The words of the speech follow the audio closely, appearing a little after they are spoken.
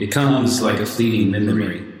becomes like a fleeting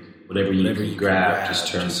memory. Whatever you grab just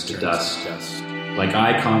turns to dust. Like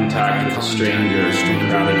eye contact with a stranger in a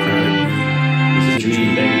crowded room is a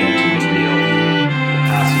dream begging to be real. The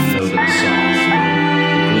passing note of a song,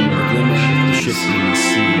 the glimmer of the shifting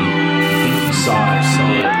sea. You think you saw it,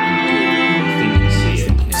 you think you see it,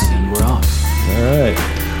 and we're off. All right.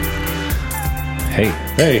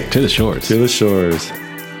 Hey, to the shores. To the shores.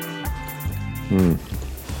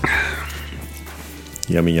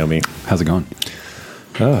 Yummy, yummy. How's it going?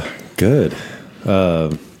 Oh, good.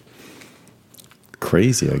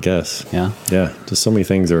 Crazy, I guess. Yeah? Yeah, just so many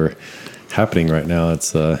things are happening right now.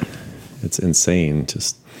 It's insane.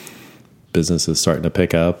 Just business is starting to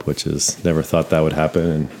pick up, which is never thought that would happen.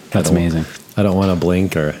 And That's amazing. I don't want to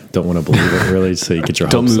blink or don't want to believe it really, so you get your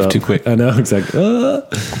Don't hopes move up. too quick. I know, exactly.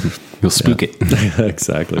 You'll spook it.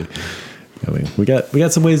 Exactly. I mean, we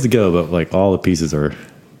got some ways to go, but like all the pieces are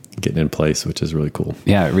getting in place, which is really cool.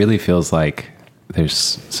 Yeah, it really feels like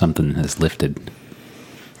there's something has lifted.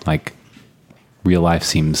 Like real life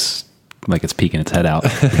seems like it's peeking its head out.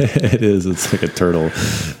 It is. It's like a turtle.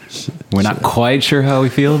 We're not quite sure how we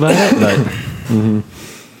feel about it, but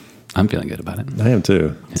I'm feeling good about it. I am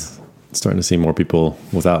too. Yeah. It's starting to see more people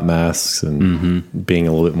without masks and being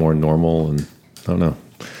a little bit more normal. And I don't know.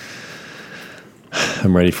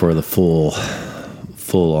 I'm ready for the full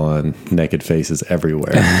on naked faces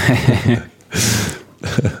everywhere.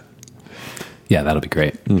 Yeah, that'll be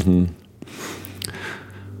great.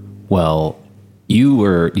 Well, you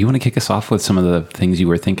want to kick us off with some of the things you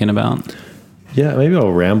were thinking about? Yeah, maybe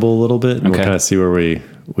I'll ramble a little bit and Okay. we'll kind of see where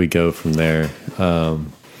we go from there.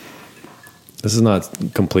 This is not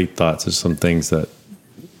complete thoughts. There's some things that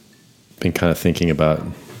I've been kind of thinking about.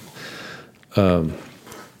 Well,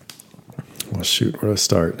 shoot, where do I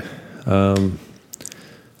start?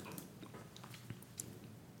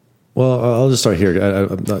 Well, I'll just start here.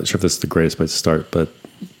 I'm not sure if this is the greatest place to start, but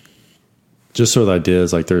just sort of the idea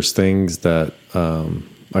is like there's things that are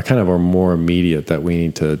kind of are more immediate that we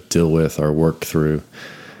need to deal with or work through.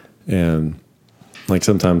 And like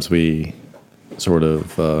sometimes we sort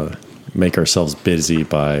of make ourselves busy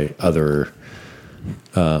by other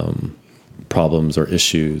problems or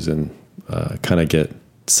issues and kind of get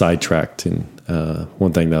sidetracked. And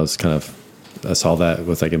one thing that was kind of, I saw that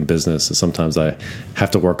with like in business is sometimes I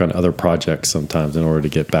have to work on other projects sometimes in order to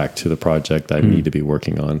get back to the project I need to be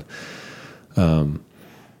working on.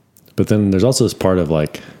 But then there's also this part of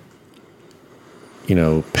like, you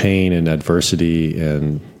know, pain and adversity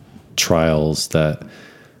and trials that,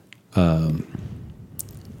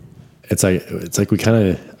 it's like we kind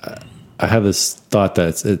of, I have this thought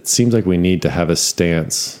that it seems like we need to have a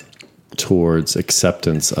stance towards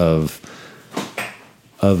acceptance of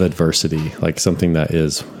adversity, like something that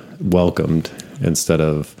is welcomed instead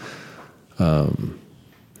of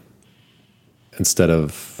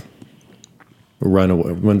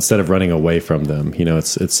running away from them. You know,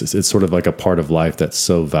 it's sort of like a part of life that's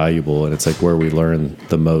so valuable, and it's like where we learn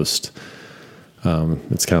the most.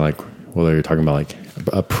 It's kind of like whether you're talking about like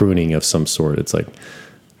a pruning of some sort. It's like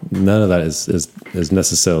none of that is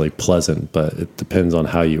necessarily pleasant, but it depends on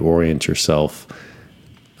how you orient yourself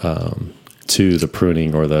to the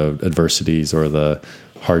pruning or the adversities or the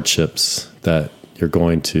hardships that you're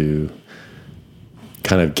going to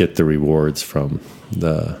kind of get the rewards from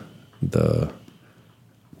the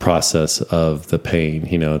process of the pain.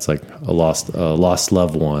 You know, it's like a lost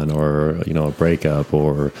loved one, or, you know, a breakup,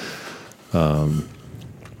 or,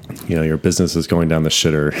 you know, your business is going down the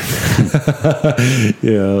shitter.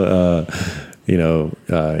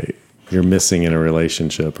 You're missing in a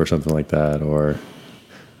relationship or something like that. Or,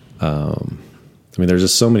 I mean, there's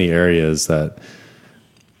just so many areas that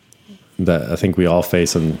I think we all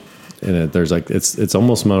face, and there's like, it's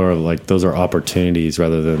almost more of like, those are opportunities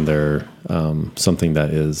rather than they're, something that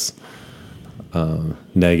is,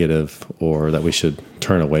 negative or that we should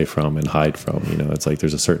turn away from and hide from. You know, it's like,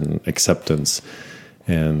 there's a certain acceptance,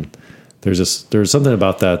 and there's something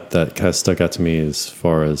about that kind of stuck out to me as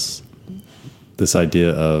far as this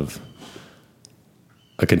idea of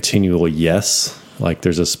a continual yes. Like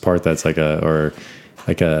there's this part that's like in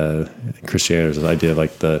Christianity, there's this idea of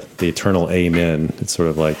like the eternal amen. It's sort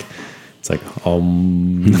of like, it's like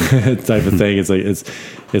type of thing. It's like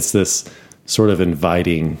it's this sort of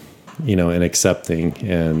inviting, you know, and accepting.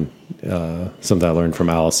 And something I learned from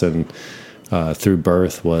Allison through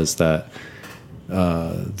birth was that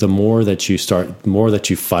the more that you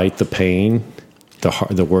fight the pain,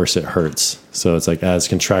 the worse it hurts. So it's like as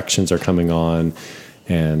contractions are coming on,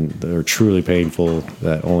 and they're truly painful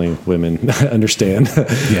that only women understand.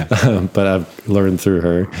 Yeah. But I've learned through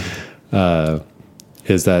her.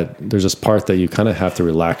 is that there's this part that you kind of have to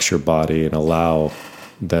relax your body and allow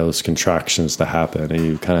those contractions to happen. And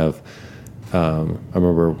you kind of, I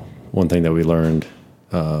remember one thing that we learned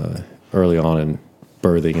early on in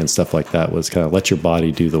birthing and stuff like that was kind of let your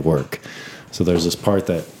body do the work. So there's this part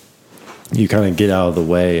that you kind of get out of the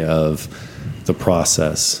way of the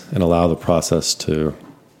process and allow the process to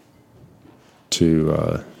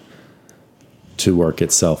work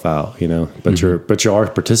itself out, you know. But you are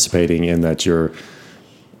participating in that. You're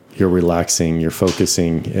relaxing, you're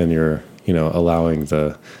focusing, and you're, you know, allowing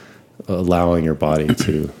your body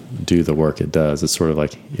to do the work it does. It's sort of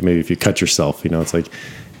like maybe if you cut yourself, you know, it's like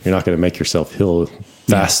you're not going to make yourself heal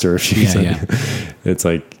faster if you. It's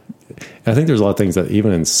like, I think there's a lot of things that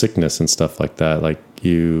even in sickness and stuff like that, like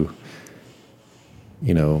you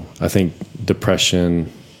know, I think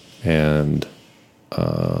depression and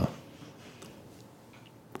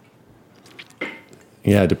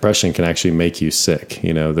depression can actually make you sick.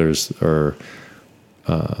 You know,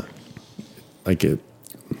 like it.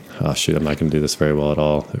 Oh shoot, I'm not going to do this very well at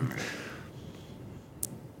all.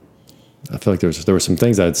 I feel like there were some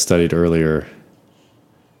things I had studied earlier,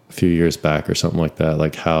 a few years back or something like that,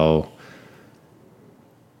 like how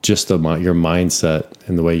just your mindset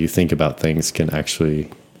and the way you think about things can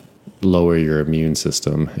actually lower your immune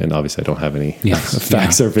system. And obviously I don't have any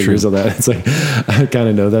facts or figures on that. It's like, I kind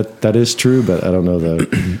of know that is true, but I don't know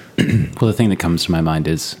Well, the thing that comes to my mind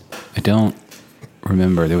is I don't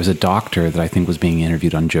remember. There was a doctor that I think was being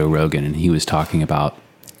interviewed on Joe Rogan, and he was talking about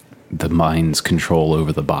the mind's control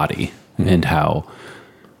over the body and how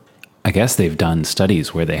I guess they've done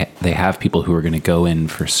studies where they have people who are going to go in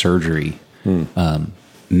for surgery,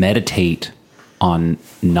 meditate on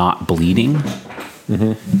not bleeding.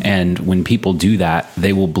 And when people do that,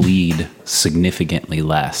 they will bleed significantly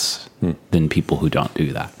less than people who don't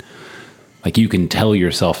do that. Like you can tell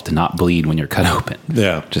yourself to not bleed when you're cut open.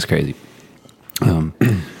 Yeah. Just crazy.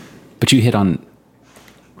 But you hit on,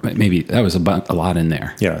 maybe that was a lot in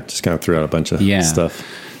there. Yeah. Just kind of threw out a bunch of stuff.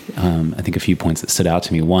 I think a few points that stood out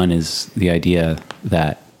to me. One is the idea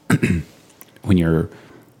that when you're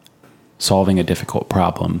solving a difficult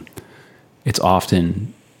problem, it's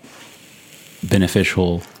often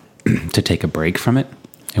beneficial to take a break from it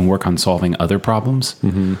and work on solving other problems.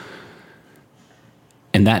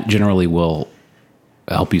 And that generally will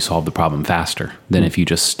help you solve the problem faster than if you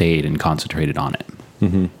just stayed and concentrated on it.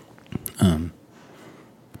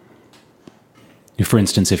 For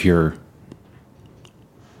instance, if you're,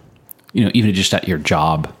 you know, even just at your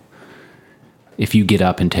job, if you get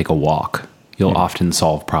up and take a walk, you'll often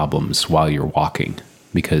solve problems while you're walking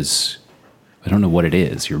because I don't know what it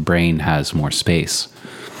is. Your brain has more space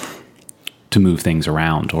to move things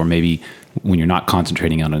around, or maybe when you're not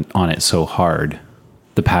concentrating on it so hard,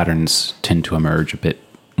 the patterns tend to emerge a bit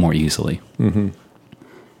more easily.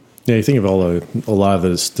 Yeah, you think of a lot of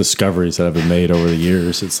those discoveries that have been made over the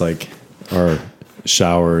years. It's like our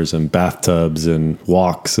showers and bathtubs and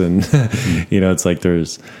walks and you know, it's like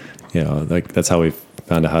there's, you know, like that's how we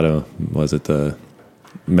found out how to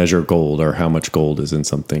measure gold or how much gold is in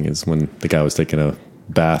something is when the guy was taking a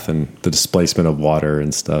bath and the displacement of water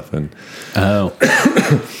and stuff. And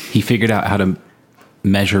he figured out how to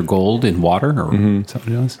measure gold in water, or is that what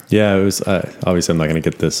it was? Yeah, it was. Obviously, I'm not going to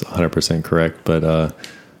get this 100% correct, but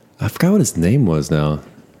I forgot what his name was now.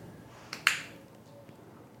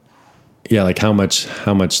 Yeah, like how much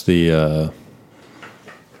the.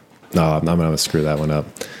 No, I'm going to screw that one up.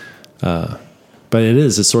 But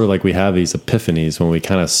it's sort of like we have these epiphanies when we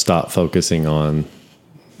kind of stop focusing on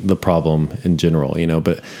the problem in general, you know.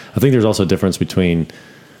 But I think there's also a difference between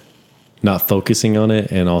not focusing on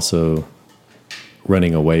it and also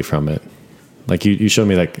running away from it. Like you showed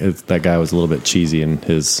me that guy was a little bit cheesy in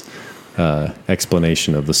his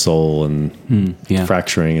explanation of the soul and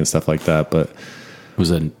fracturing and stuff like that. But it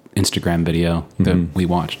was an Instagram video that we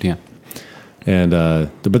watched. Yeah. And,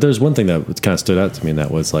 but there's one thing that kind of stood out to me, and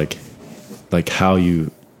that was like how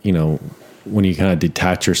you know, when you kind of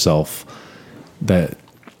detach yourself, that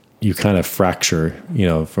you kind of fracture, you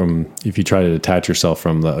know, from, if you try to detach yourself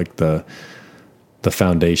from the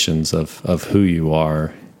foundations of who you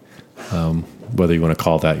are, whether you want to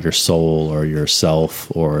call that your soul or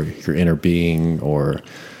yourself or your inner being, or,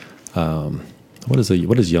 what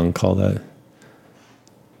does Jung call that?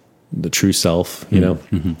 The true self, you know?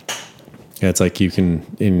 Yeah, it's like you can,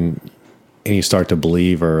 and you start to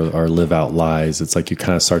believe or live out lies. It's like you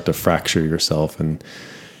kind of start to fracture yourself, and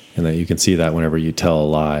that you can see that whenever you tell a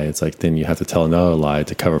lie, it's like then you have to tell another lie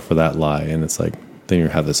to cover for that lie, and it's like then you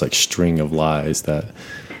have this like string of lies that,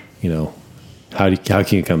 you know, how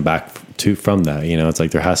can you come back from that? You know, it's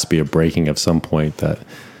like there has to be a breaking of some point that,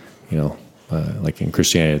 you know, like in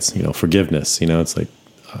Christianity, it's, you know, forgiveness, you know, it's like,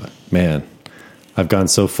 man, I've gone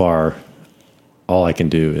so far. All I can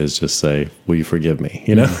do is just say, will you forgive me?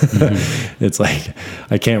 You know, it's like,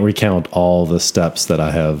 I can't recount all the steps that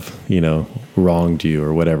I have, you know, wronged you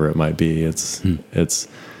or whatever it might be. It's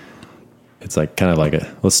like kind of like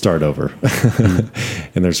let's start over.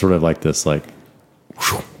 And there's sort of like this, like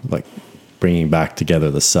bringing back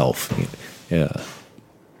together the self. Yeah.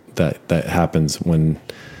 That happens when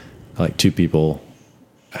like two people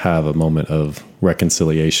have a moment of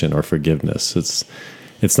reconciliation or forgiveness.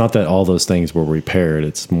 It's not that all those things were repaired.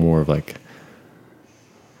 It's more of like,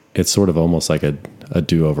 it's sort of almost like a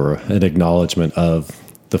do-over, an acknowledgement of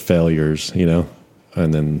the failures, you know,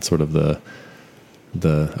 and then sort of the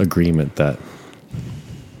agreement that,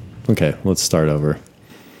 okay, let's start over,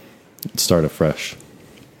 start afresh.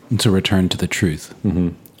 It's a return to the truth. Mm-hmm.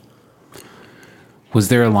 Was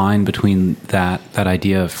there a line between that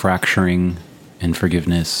idea of fracturing and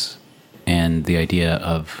forgiveness and the idea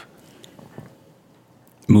of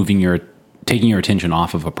taking your attention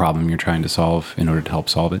off of a problem you're trying to solve in order to help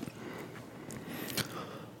solve it?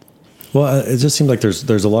 Well, it just seems like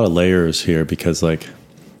there's a lot of layers here, because, like,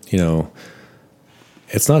 you know,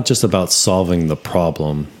 it's not just about solving the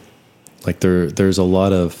problem. Like there's a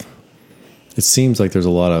lot of, it seems like there's a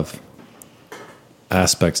lot of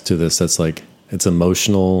aspects to this that's like, it's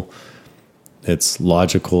emotional, it's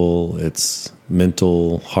logical, it's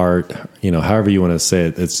mental, heart, you know, however you want to say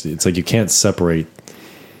it. It's like you can't separate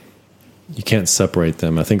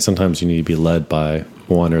them. I think sometimes you need to be led by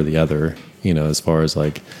one or the other, you know, as far as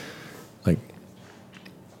like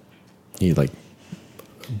you like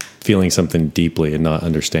feeling something deeply and not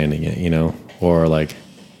understanding it, you know, or like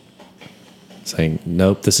saying,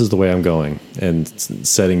 nope, this is the way I'm going, and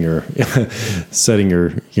setting your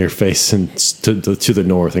face to the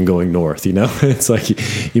north and going north, you know. It's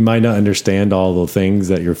like you might not understand all the things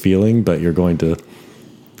that you're feeling, but you're going to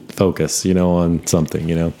focus, you know, on something,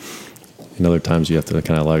 you know. And other times you have to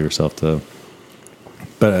kind of allow yourself to,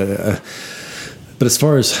 but as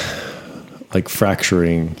far as like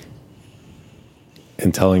fracturing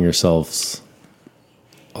and telling yourselves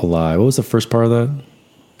a lie, what was the first part of that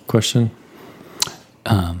question?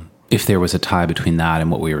 If there was a tie between that and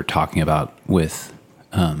what we were talking about with,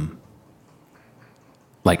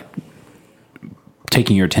 like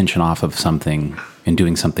taking your attention off of something and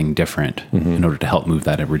doing something different in order to help move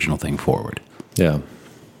that original thing forward. Yeah.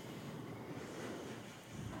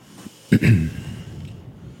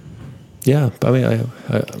 Yeah. I mean,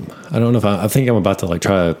 I don't know if I think I'm about to like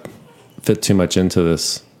try to fit too much into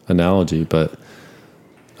this analogy, but,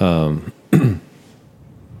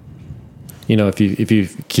 you know, if you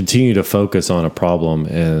continue to focus on a problem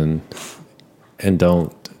and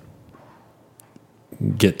don't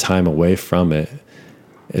get time away from it,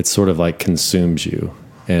 it sort of like consumes you,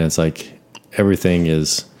 and it's like everything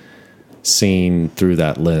is seen through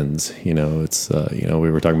that lens. You know, it's you know,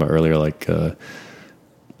 we were talking about earlier, like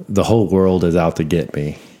the whole world is out to get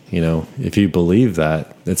me. You know, if you believe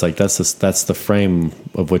that, it's like that's the frame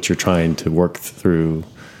of what you're trying to work through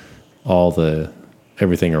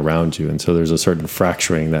everything around you. And so there's a certain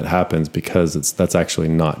fracturing that happens because that's actually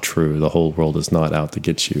not true. The whole world is not out to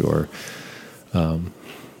get you, or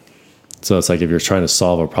so it's like if you're trying to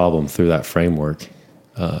solve a problem through that framework,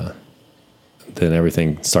 then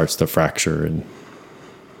everything starts to fracture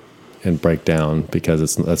and break down,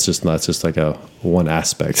 because that's just like a one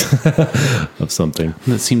aspect of something.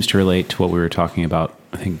 That seems to relate to what we were talking about,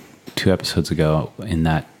 I think 2 episodes ago, in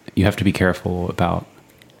that you have to be careful about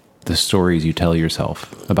the stories you tell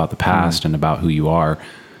yourself about the past and about who you are.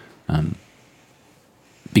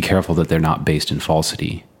 Be careful that they're not based in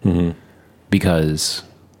falsity, because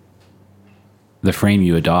the frame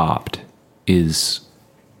you adopt is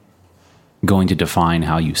going to define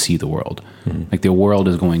how you see the world. Like the world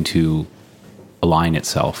is going to align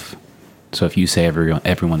itself. So if you say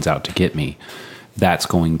everyone's out to get me, that's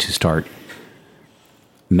going to start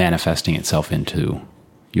manifesting itself into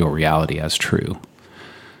your reality as true.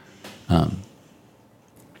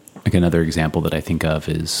 Like another example that I think of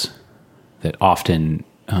is that often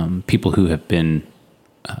people who have been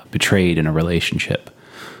betrayed in a relationship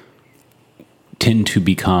tend to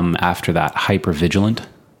become, after that, hyper vigilant.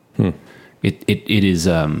 It is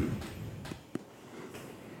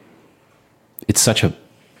it's such a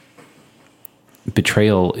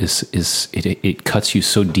betrayal it cuts you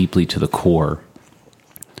so deeply to the core.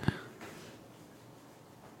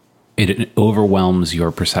 It overwhelms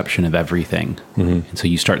your perception of everything. And so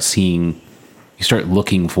you start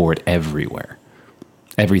looking for it everywhere.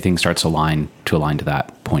 Everything starts to align to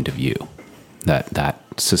that point of view, that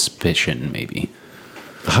suspicion maybe.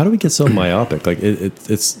 How do we get so myopic? Like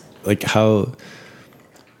it's like how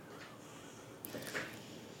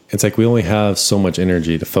it's like we only have so much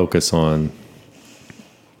energy to focus on,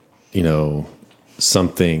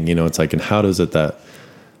 something, it's like, and how do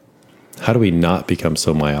we not become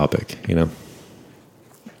so myopic,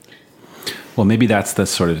 Well, maybe that's the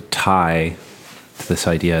sort of tie to this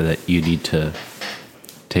idea that you need to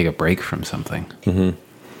take a break from something. Mm-hmm.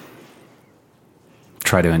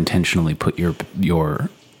 Try to intentionally put your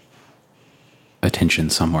attention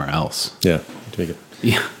somewhere else. Yeah. Take it.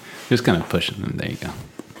 Yeah. Just kind of pushing them. There you go.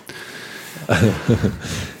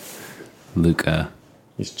 Luca.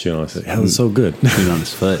 He's chewing on his foot. That was so good. Chewing on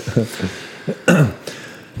his foot.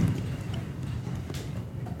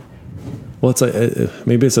 Well, it's like,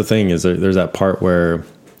 maybe it's a thing is there's that part where,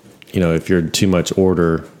 if you're in too much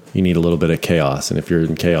order, you need a little bit of chaos. And if you're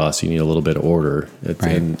in chaos, you need a little bit of order.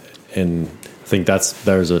 Right. And I think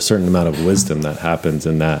there's a certain amount of wisdom that happens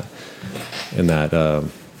in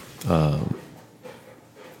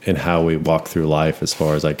how we walk through life, as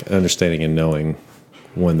far as like understanding and knowing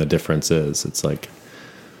when the difference is. It's like,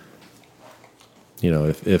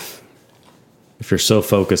 if you're so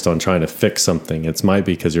focused on trying to fix something, it might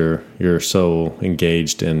be because you're so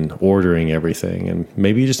engaged in ordering everything, and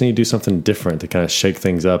maybe you just need to do something different to kind of shake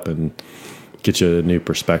things up and get you a new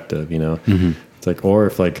perspective. Mm-hmm. It's like, or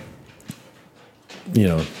if like,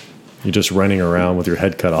 you're just running around with your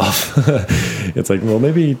head cut off. It's like, well,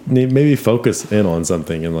 maybe focus in on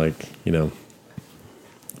something and like,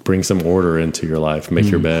 bring some order into your life, make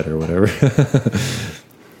your bed or whatever.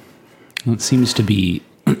 Well, it seems to be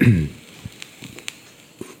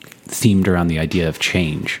themed around the idea of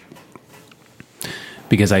change,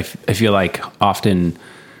 because I feel like often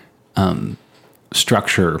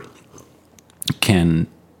structure can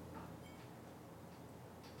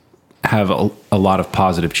have a lot of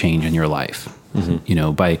positive change in your life.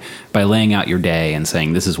 Mm-hmm. By laying out your day and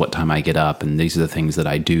saying, this is what time I get up, and these are the things that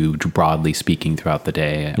I do, broadly speaking, throughout the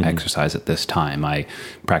day. I exercise at this time, I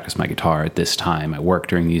practice my guitar at this time, I work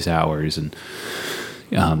during these hours, and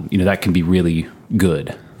that can be really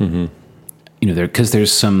good. Mm-hmm. Because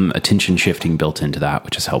there's some attention shifting built into that,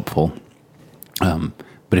 which is helpful. But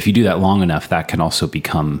if you do that long enough, that can also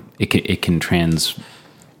become, it can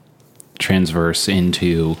transverse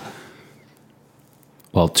into,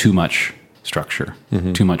 well, too much structure,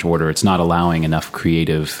 too much order. It's not allowing enough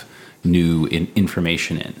creative new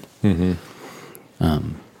information in.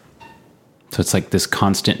 Mm-hmm. So it's like this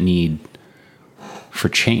constant need for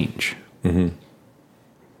change. Mm-hmm.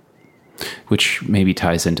 Which maybe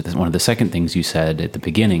ties into one of the second things you said at the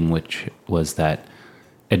beginning, which was that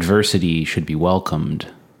adversity should be welcomed.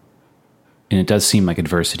 And it does seem like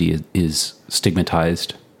adversity is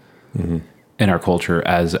stigmatized in our culture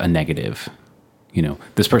as a negative.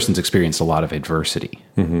 This person's experienced a lot of adversity.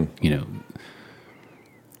 Mm-hmm.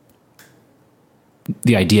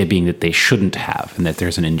 The idea being that they shouldn't have, and that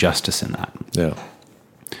there's an injustice in that. Yeah.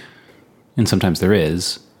 And sometimes there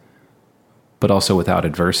is, but also without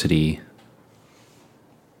adversity,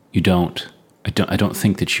 I don't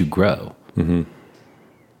think that you grow. Mm-hmm.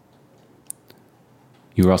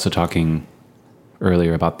 You were also talking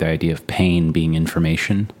earlier about the idea of pain being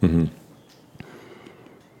information. Mm-hmm.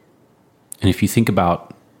 And if you think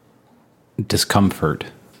about discomfort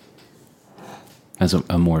as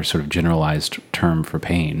a more sort of generalized term for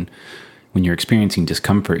pain, when you're experiencing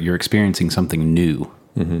discomfort, you're experiencing something new.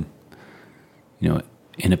 Mm-hmm.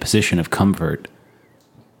 In a position of comfort,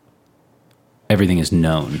 everything is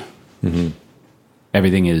known. Mm-hmm.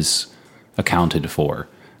 Everything is accounted for.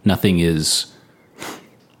 Nothing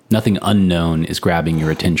unknown is grabbing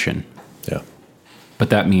your attention. Yeah. But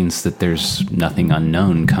that means that there's nothing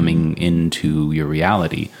unknown coming into your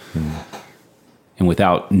reality. Mm-hmm. And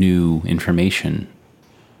without new information,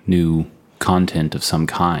 new content of some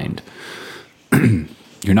kind,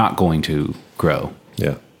 you're not going to grow.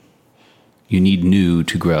 Yeah. You need new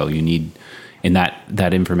to grow. And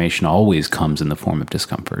that information always comes in the form of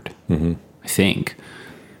discomfort. Mm-hmm.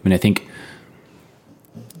 I think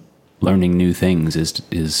learning new things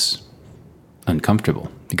is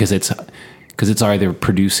uncomfortable because it's either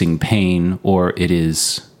producing pain or it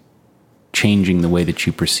is changing the way that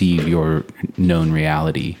you perceive your known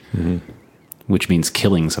reality, which means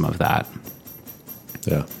killing some of that.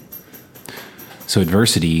 Yeah. So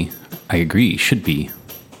adversity, I agree, should be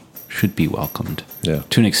welcomed. Yeah.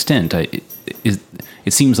 To an extent, it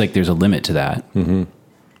seems like there's a limit to that. Mm-hmm.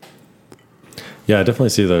 Yeah, I definitely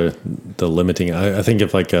see the limiting. I think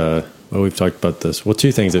if we've talked about this. Well,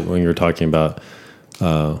 two things that when you were talking about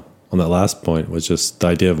on that last point was just the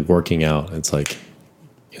idea of working out. It's like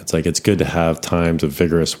it's good to have times of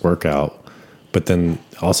vigorous workout, but then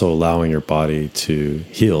also allowing your body to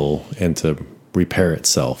heal and to repair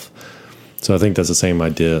itself. So I think that's the same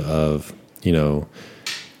idea of, you know,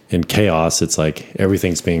 in chaos, it's like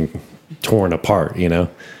everything's being torn apart, you know,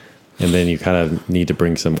 and then you kind of need to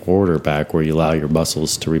bring some order back where you allow your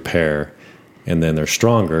muscles to repair, and then they're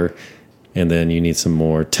stronger. And then you need some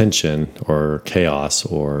more tension or chaos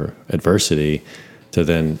or adversity to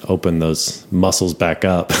then open those muscles back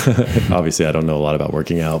up. Obviously, I don't know a lot about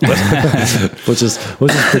working out, but we'll just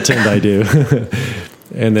pretend I do.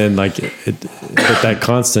 And then but that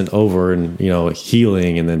constant over and, you know,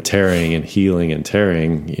 healing and then tearing and healing and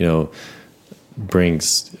tearing, you know,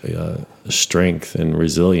 brings strength and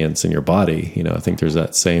resilience in your body. You know, I think there's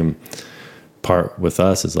that same part with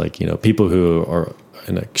us is like, you know, people who are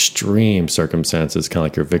in extreme circumstances, kind of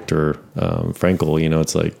like your Viktor Frankl, you know,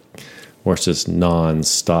 it's like, where it's just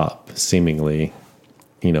non-stop, seemingly,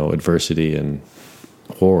 you know, adversity and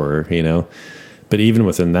horror, you know. But even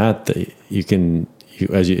within that,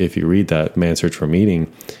 if you read that Man's Search for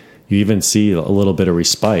Meaning, you even see a little bit of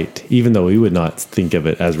respite, even though we would not think of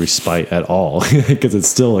it as respite at all, because it's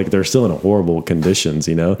still like they're still in horrible conditions,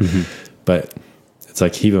 you know. Mm-hmm. But it's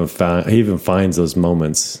like he even finds those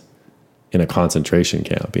moments in a concentration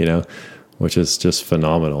camp, you know, which is just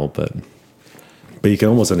phenomenal. But you can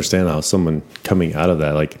almost understand how someone coming out of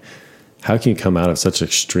that, like, how can you come out of such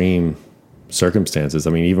extreme circumstances?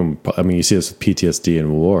 I mean, you see this with PTSD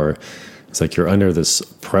and war. It's like you're under this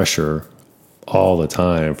pressure all the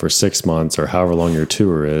time for 6 months or however long your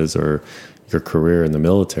tour is or your career in the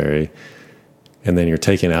military. And then you're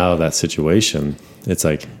taken out of that situation. It's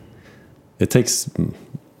like, it takes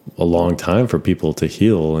a long time for people to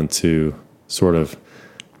heal and to sort of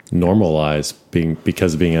normalize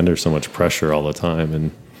because being under so much pressure all the time,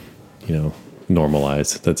 and, you know,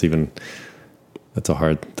 normalize. That's a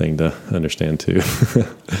hard thing to understand too.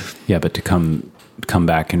 Yeah. But to come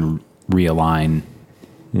back and realign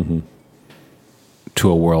mm-hmm. to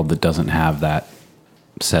a world that doesn't have that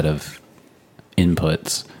set of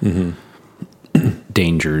inputs, mm-hmm.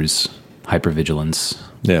 dangers, hypervigilance.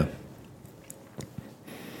 Yeah.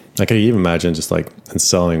 I can even imagine just like in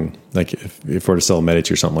selling, like if we're to sell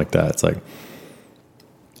Medici or something like that, it's like,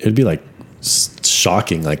 it'd be like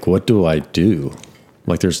shocking. Like, what do I do?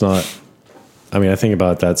 Like, there's not, I mean, I think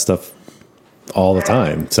about that stuff all the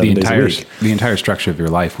time. 7 days a week. The entire structure of your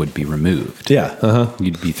life would be removed. Yeah. Uh-huh.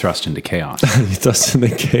 You'd be thrust into chaos. Thrust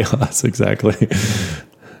into chaos. Exactly.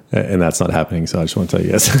 And that's not happening. So I just want to tell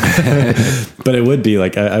you guys, but it would be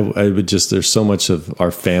like, I would just, there's so much of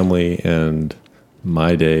our family and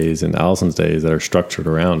my days and Allison's days that are structured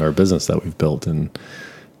around our business that we've built and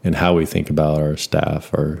how we think about our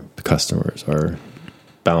staff, our customers, our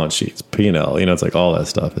balance sheets, P&L, you know, it's like all that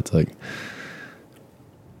stuff. It's like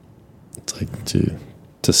to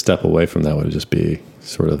step away from that would just be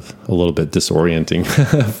sort of a little bit disorienting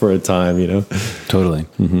for a time, you know? Totally.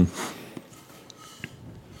 Mm-hmm.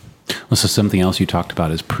 Well, so something else you talked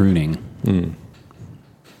about is pruning. Mm.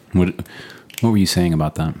 What were you saying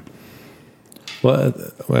about that? Well,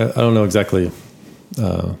 I don't know exactly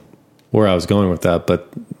where I was going with that,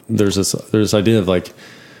 but there's this idea of like,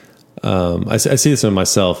 I see this in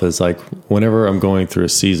myself as like, whenever I'm going through a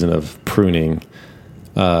season of pruning,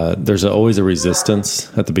 there's always a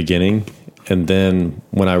resistance at the beginning. And then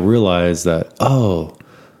when I realize that, oh,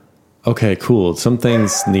 okay, cool, some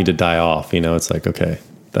things need to die off, you know, it's like, okay,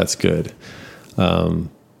 that's good.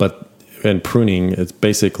 But in pruning, it's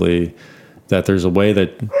basically that there's a way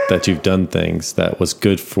that you've done things that was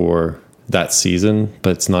good for that season,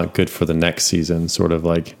 but it's not good for the next season. Sort of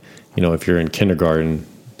like, you know, if you're in kindergarten,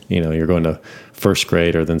 you know, you're going to first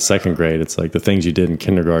grade or then second grade, it's like the things you did in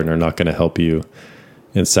kindergarten are not going to help you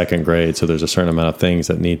in second grade. So there's a certain amount of things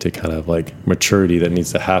that need to kind of like maturity that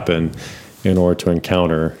needs to happen in order to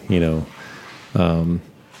encounter, you know,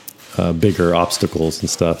 bigger obstacles and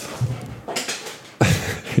stuff.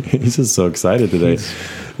 He's just so excited today. He's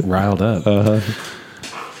riled up.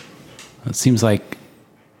 It seems like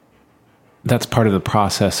that's part of the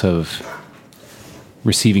process of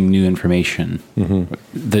receiving new information. Mm-hmm.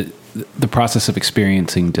 The process of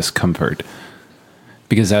experiencing discomfort,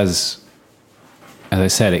 because as I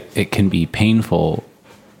said, it can be painful,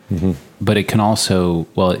 mm-hmm. but it can also,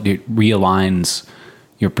 it realigns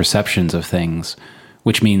your perceptions of things,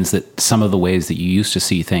 which means that some of the ways that you used to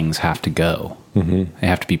see things have to go. Mm-hmm. They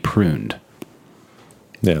have to be pruned.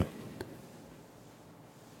 Yeah.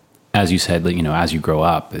 As you said, you know, as you grow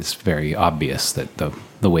up, it's very obvious that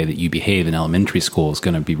the way that you behave in elementary school is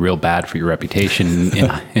going to be real bad for your reputation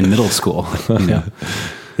in middle school, you know?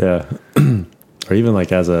 Yeah. Or even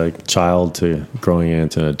like as a child to growing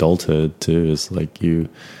into adulthood too, is like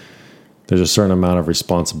there's a certain amount of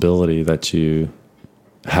responsibility that you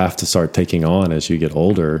have to start taking on as you get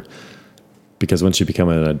older, because once you become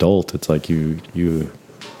an adult, it's like you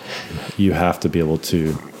have to be able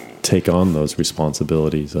to take on those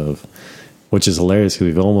responsibilities of, which is hilarious because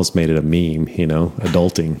we've almost made it a meme,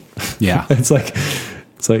 adulting. Yeah. it's like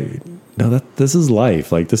no, this is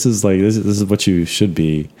life. Like this is what you should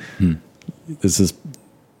be. This is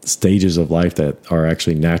stages of life that are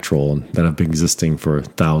actually natural and that have been existing for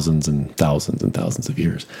thousands and thousands and thousands of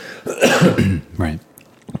years. Right.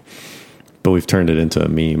 But we've turned it into a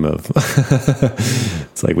meme of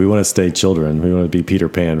it's like we want to stay children. We want to be Peter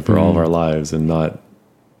Pan for all of our lives and not.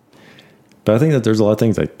 But I think that there's a lot of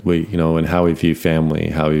things that we, and how we view family,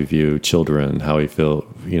 how we view children, how we feel,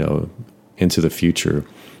 into the future.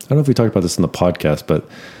 I don't know if we talked about this in the podcast, but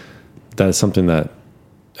that is something that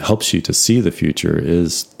helps you to see the future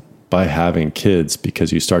is by having kids,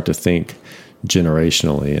 because you start to think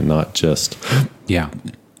generationally and not just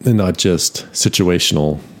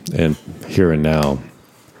situational and here and now.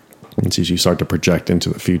 And so you start to project into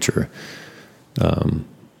the future.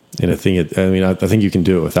 And I think you can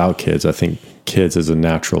do it without kids. I think kids is a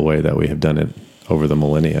natural way that we have done it over the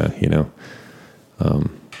millennia,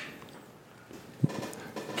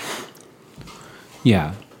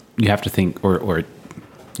 Yeah. You have to think, or it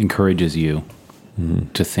encourages you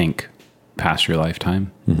to think past your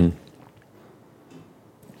lifetime. Mm-hmm.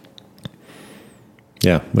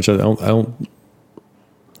 Yeah. Which I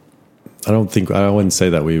wouldn't say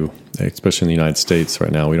that we, especially in the United States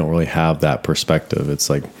right now, we don't really have that perspective.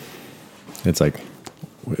 It's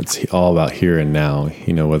all about here and now,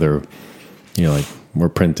 whether, like we're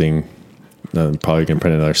printing, probably going to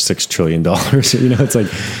print another $6 trillion,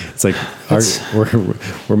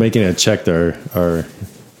 we're making a check that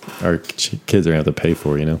our kids are going to have to pay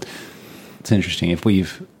for, It's interesting. If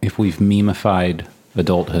we've memeified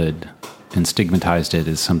adulthood and stigmatized it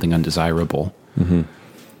as something undesirable, and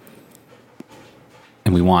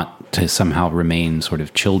we want to somehow remain sort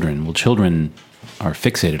of children. Well, children are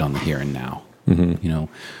fixated on the here and now.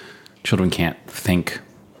 Children can't think,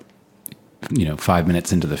 5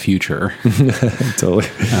 minutes into the future. Totally.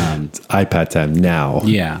 It's iPad time now.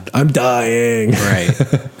 Yeah. I'm dying. Right.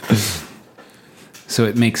 So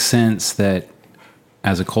it makes sense that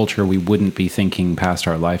as a culture, we wouldn't be thinking past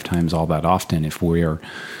our lifetimes all that often if we're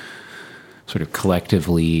sort of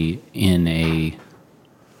collectively in a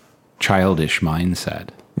childish mindset,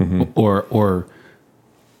 or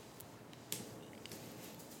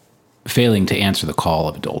failing to answer the call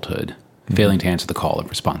of adulthood, failing to answer the call of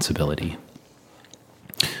responsibility.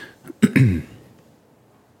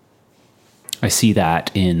 I see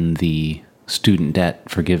that in the student debt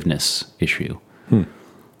forgiveness issue.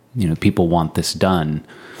 People want this done,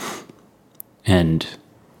 and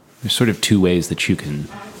there's sort of two ways that you can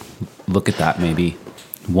look at that. Maybe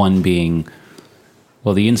one being,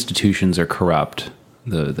 well, the institutions are corrupt.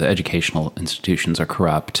 The educational institutions are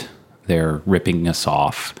corrupt. They're ripping us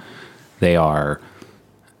off. They are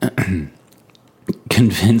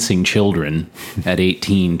convincing children at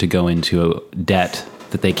 18 to go into a debt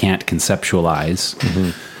that they can't conceptualize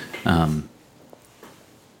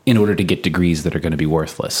in order to get degrees that are going to be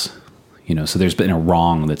worthless. So there's been a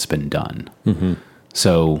wrong that's been done.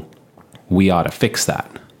 So we ought to fix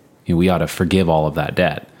that. We ought to forgive all of that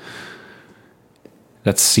debt.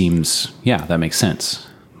 That seems, that makes sense.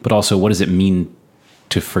 But also, what does it mean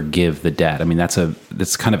to forgive the debt? I mean,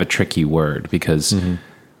 that's kind of a tricky word, because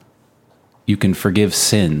you can forgive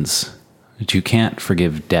sins, but you can't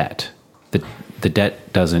forgive debt. The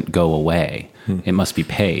debt doesn't go away. It must be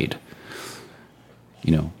paid.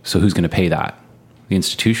 So who's going to pay that? The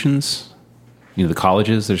institutions? The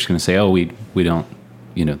colleges? They're just going to say, oh, we don't,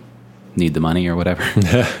 need the money or whatever.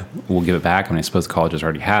 We'll give it back. I suppose the colleges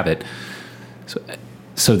already have it.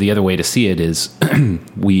 So the other way to see it is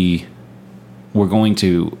we're going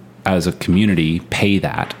to, as a community, pay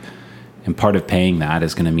that. And part of paying that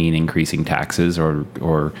is going to mean increasing taxes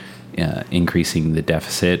or increasing the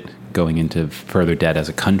deficit, going into further debt as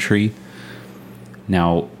a country.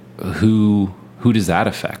 Now, who does that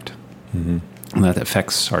affect? And that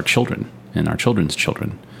affects our children and our children's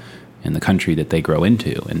children and the country that they grow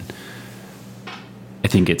into. And I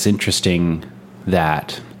think it's interesting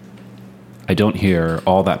that I don't hear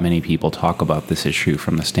all that many people talk about this issue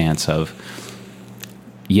from the stance of,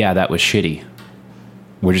 that was shitty.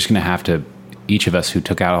 We're just going to have to, each of us who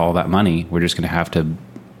took out all that money, we're just going to have to,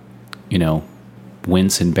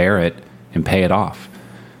 wince and bear it and pay it off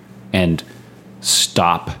and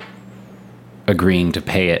stop agreeing to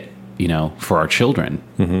pay it, for our children.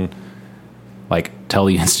 Like, tell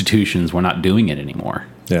the institutions we're not doing it anymore.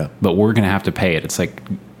 Yeah. But we're going to have to pay it. It's like,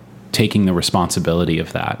 taking the responsibility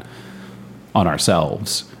of that on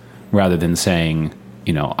ourselves, rather than saying,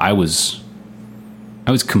 I was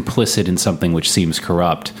complicit in something which seems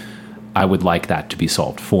corrupt. I would like that to be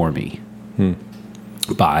solved for me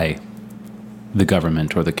by the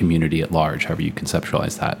government or the community at large, however you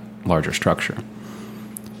conceptualize that larger structure.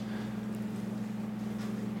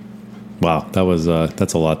 Wow,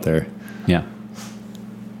 that's a lot there. Yeah.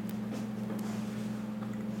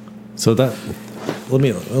 So let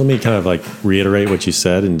me kind of like reiterate what you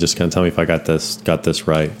said and just kind of tell me if I got this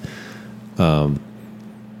right. So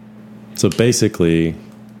basically,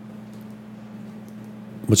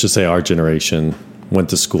 let's just say our generation went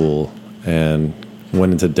to school and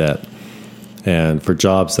went into debt, and for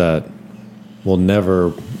jobs that will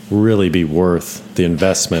never really be worth the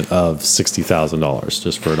investment of $60,000,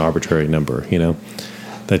 just for an arbitrary number,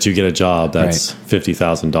 that you get a job that's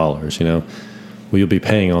 $50,000, well, you'll be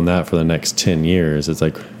paying on that for the next 10 years. It's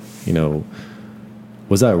like,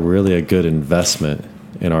 was that really a good investment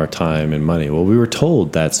in our time and money? Well, we were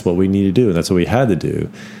told that's what we need to do, and that's what we had to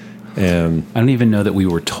do. And I don't even know that we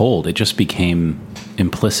were told. It just became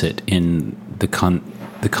implicit in the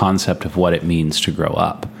concept of what it means to grow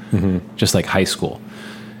up. Just like high school.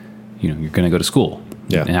 You're going to go to school.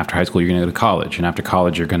 Yeah. And after high school, you're going to go to college. And after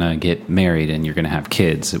college, you're going to get married and you're going to have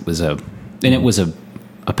kids. It was a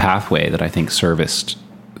pathway that I think serviced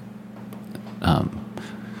the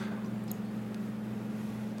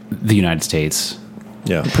United States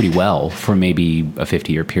pretty well for maybe a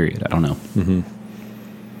 50-year period. I don't know.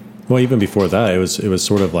 Well, even before that, it was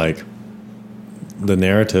sort of like the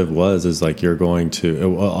narrative is like you're going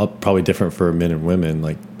to probably different for men and women.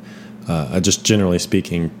 Like just generally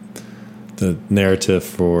speaking, the narrative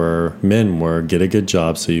for men were get a good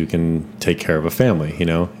job so you can take care of a family,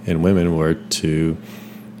 and women were to,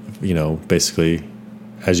 basically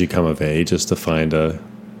as you come of age is to find a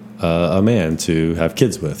man to have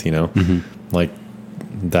kids with, like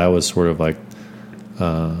that was sort of like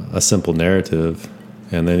a simple narrative.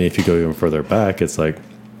 And then if you go even further back, it's like,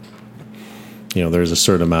 there's a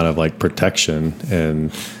certain amount of like protection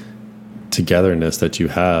and togetherness that you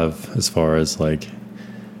have as far as like,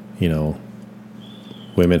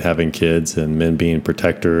 women having kids and men being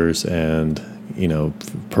protectors and,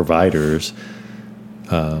 providers,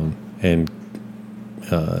 and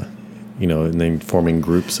then forming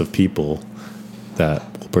groups of people that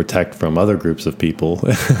will protect from other groups of people.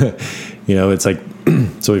 It's like,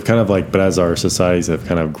 so we've kind of like, but as our societies have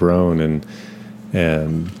kind of grown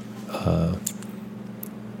and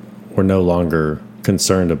we're no longer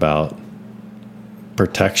concerned about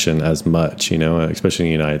protection as much, especially in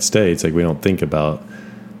the United States. Like we don't think about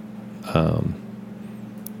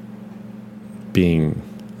being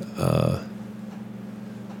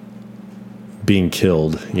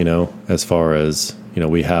killed, as far as,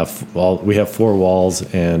 we have four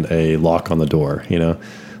walls and a lock on the door,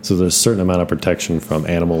 so there's a certain amount of protection from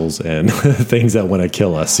animals and things that want to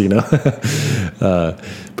kill us,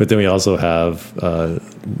 but then we also have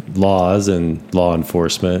laws and law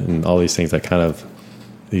enforcement and all these things that kind of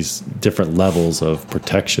these different levels of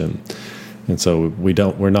protection. And so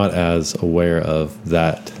we're not as aware of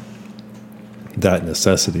that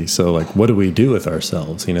necessity. So like, what do we do with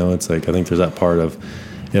ourselves? It's like, I think there's that part of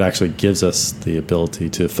it actually gives us the ability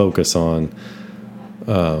to focus on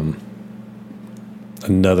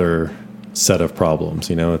another set of problems.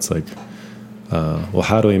 It's like, well,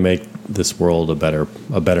 how do we make this world a better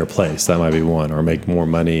place? That might be one, or make more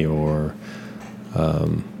money, or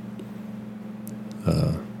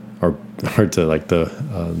to like the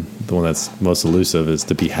one that's most elusive is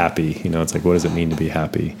to be happy. It's like, what does it mean to be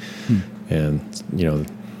happy? And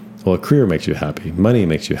well, a career makes you happy, money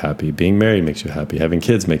makes you happy, being married makes you happy, having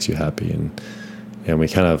kids makes you happy, and we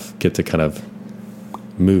kind of get to kind of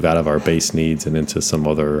move out of our base needs and into some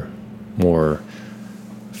other more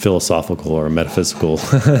philosophical or metaphysical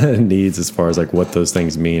needs as far as like what those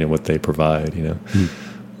things mean and what they provide.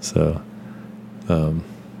 So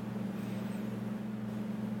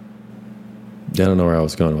I don't know where I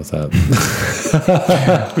was going with that.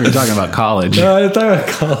 We were talking about college. No, I was talking about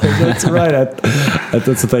college. That's right.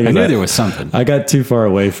 That's the thing. I knew there was something. I got too far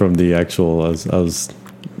away from the actual. I was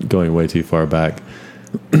going way too far back.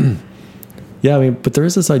 Yeah, I mean, but there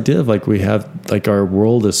is this idea of like we have like our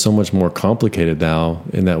world is so much more complicated now,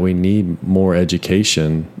 in that we need more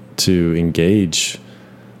education to engage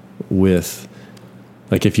with.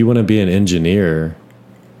 Like, if you want to be an engineer,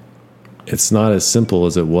 it's not as simple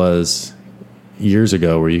as it was years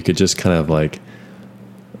ago, where you could just kind of like,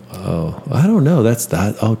 oh, I don't know, that's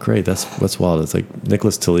that. Oh, great, that's wild. It's like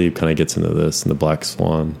Nicholas Taleb kind of gets into this in the Black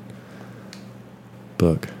Swan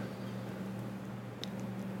book.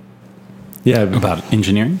 Yeah. About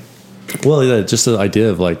engineering? Well, yeah, just the idea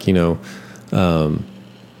of like, if you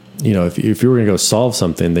were going to go solve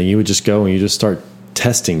something, then you would just go and you just start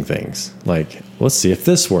testing things. Like, let's see if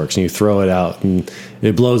this works. And you throw it out and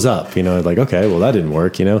it blows up, like, okay, well, that didn't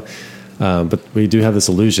work, But we do have this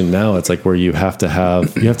illusion now. It's like where you have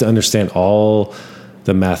to understand all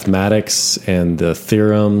the mathematics and the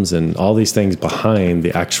theorems and all these things behind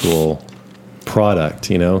the actual product,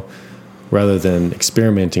 rather than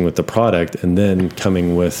experimenting with the product and then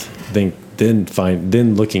coming with then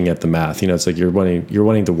looking at the math. It's like you're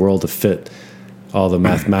wanting the world to fit all the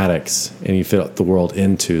mathematics, and you fit the world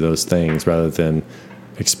into those things rather than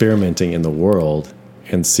experimenting in the world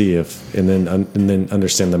and see and then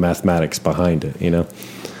understand the mathematics behind it.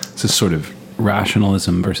 It's a sort of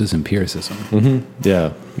rationalism versus empiricism. Mm-hmm.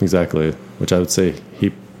 Yeah, exactly. Which I would say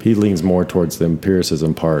he leans more towards the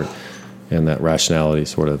empiricism part, and that rationality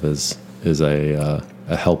sort of is a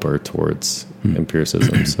helper towards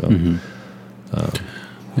empiricism. So.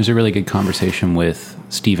 There's a really good conversation with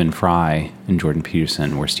Stephen Fry and Jordan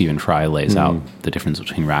Peterson where Stephen Fry lays out the difference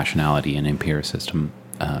between rationality and empiricism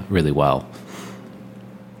really well.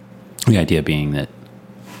 The idea being that,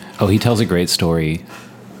 he tells a great story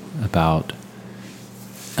about,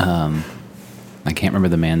 I can't remember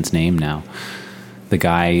the man's name now, the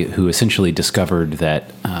guy who essentially discovered that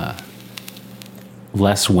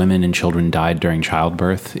less women and children died during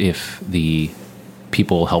childbirth if the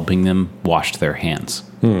people helping them washed their hands.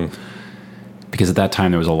 Because at that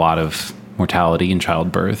time there was a lot of mortality in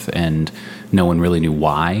childbirth and no one really knew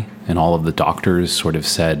why. And all of the doctors sort of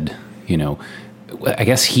said, I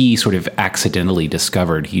guess he sort of accidentally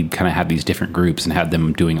discovered he'd kind of had these different groups and had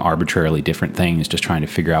them doing arbitrarily different things, just trying to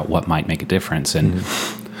figure out what might make a difference. And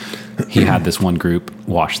he had this one group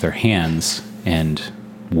wash their hands and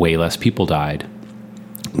way less people died.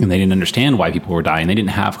 And they didn't understand why people were dying. They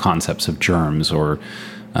didn't have concepts of germs or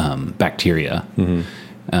bacteria.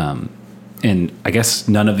 And I guess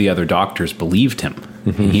none of the other doctors believed him.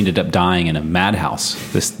 He ended up dying in a madhouse,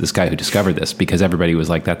 this guy who discovered this, because everybody was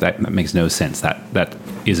like, that makes no sense. That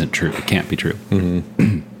isn't true. It can't be true.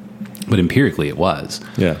 But empirically it was.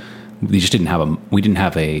 Yeah. We didn't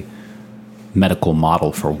have a medical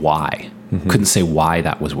model for why. Couldn't say why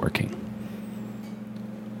that was working.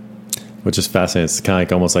 Which is fascinating. It's kind of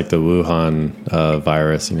like almost like the Wuhan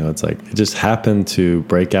virus. It's like it just happened to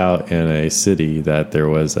break out in a city that there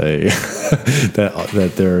was a was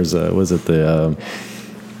it the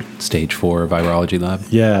Stage 4 virology lab?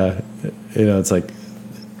 Yeah, it's like,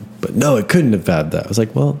 but no, it couldn't have had that. I was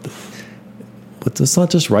like, well, let's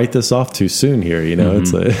not just write this off too soon here.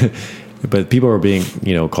 It's like, but people are being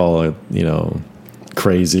called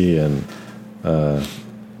crazy and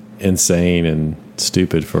insane and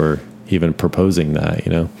stupid for even proposing that,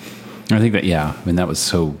 I think that, that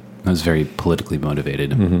was very politically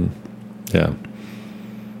motivated. Yeah.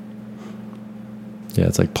 Yeah.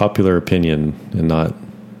 It's like popular opinion and not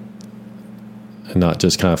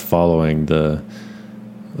just kind of following the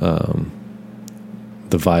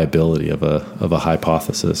viability of a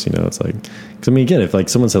hypothesis, it's like, cause again, if like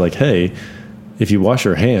someone said like, hey, if you wash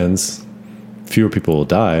your hands, fewer people will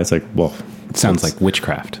die. It's like, well, it sounds like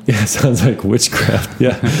witchcraft. Yeah, it sounds like witchcraft.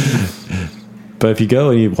 Yeah. But if you go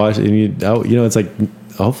and you watch and it's like,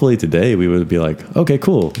 hopefully today we would be like, okay,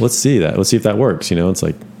 cool. Let's see that. Let's see if that works. It's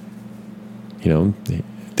like,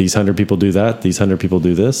 these 100 people do that. These 100 people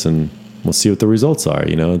do this, and we'll see what the results are.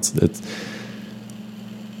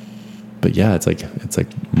 But yeah, it's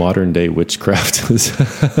like modern day witchcraft.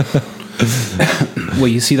 Well,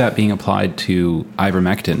 you see that being applied to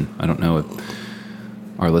ivermectin. I don't know if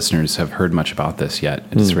our listeners have heard much about this yet.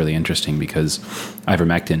 It's really interesting because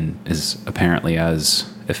ivermectin is apparently as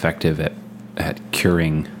effective at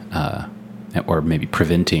curing or maybe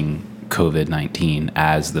preventing COVID-19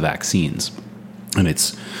 as the vaccines. And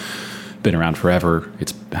it's been around forever.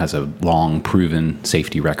 It has a long proven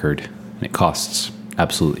safety record, and it costs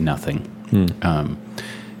absolutely nothing.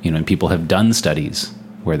 And people have done studies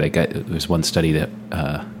where there's one study that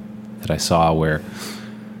I saw where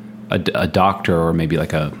a doctor or maybe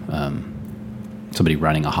like somebody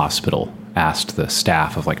running a hospital asked the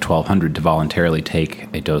staff of like 1,200 to voluntarily take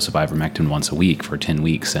a dose of ivermectin once a week for 10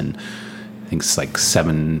 weeks. And I think it's like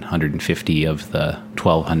 750 of the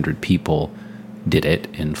 1,200 people did it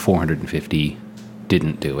and 450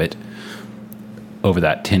 didn't do it. Over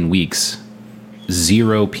that 10 weeks,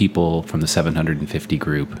 0 people from the 750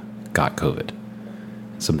 group got COVID.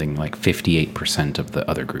 Something like 58% of the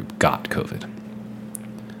other group got COVID.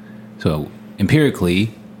 So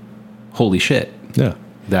empirically, holy shit. Yeah.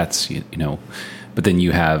 That's, but then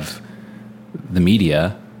you have the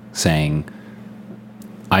media saying,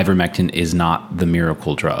 ivermectin is not the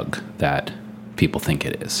miracle drug that people think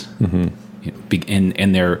it is. Mm-hmm.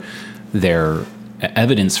 And their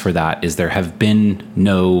evidence for that is there have been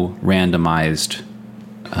no randomized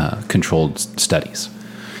controlled studies,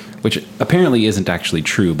 which apparently isn't actually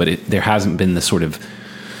true, but there hasn't been the sort of,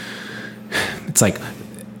 it's like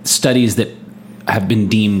studies that have been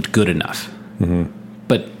deemed good enough. Mm-hmm.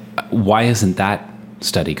 But why isn't that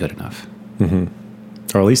study good enough? Mm-hmm.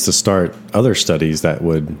 Or at least to start other studies that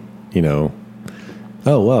would, oh,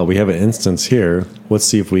 well, we have an instance here. Let's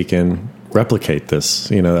see if we can replicate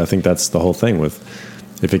this. I think that's the whole thing with,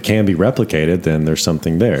 if it can be replicated, then there's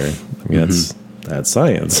something there. I mean, that's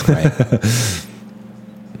science. Right.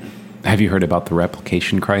 Have you heard about the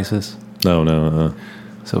replication crisis? No.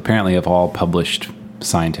 So apparently of all published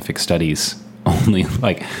scientific studies, only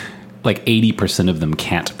like 80% of them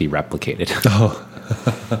can't be replicated. Oh.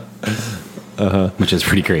 Which is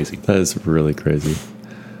pretty crazy. That is really crazy.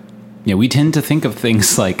 Yeah, we tend to think of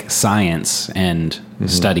things like science and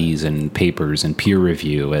studies and papers and peer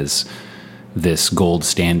review as this gold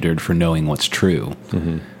standard for knowing what's true.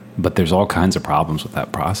 Mm-hmm. But there's all kinds of problems with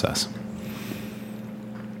that process.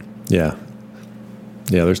 Yeah.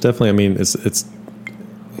 Yeah, there's definitely,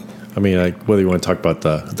 like whether you want to talk about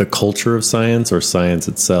the culture of science or science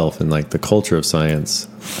itself, and like the culture of science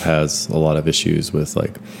has a lot of issues with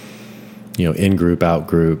like, in-group,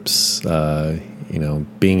 out-groups,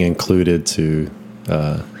 being included to,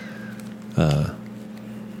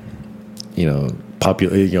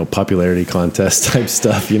 popularity contest type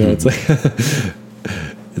stuff. It's like,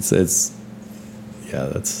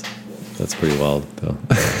 that's pretty wild though.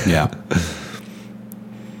 Yeah.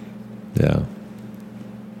 Yeah.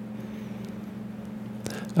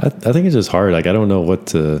 I think it's just hard. Like, I don't know what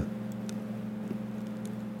to.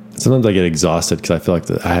 Sometimes I get exhausted because I feel like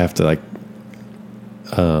I have to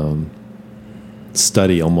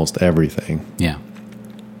study almost everything. Yeah.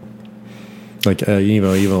 Like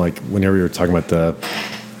even like whenever you were talking about the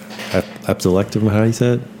epileptic, how do you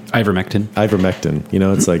say it? Ivermectin.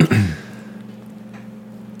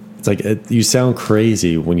 It's like you sound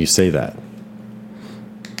crazy when you say that.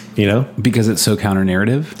 Because it's so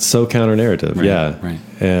counter-narrative? Right, yeah. Right.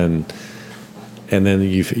 And then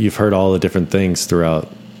you've heard all the different things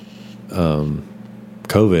throughout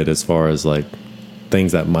COVID as far as like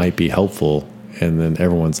things that might be helpful, and then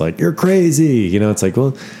everyone's like, "You're crazy." It's like,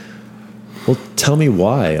 well, tell me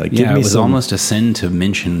why. Like, give me it was almost a sin to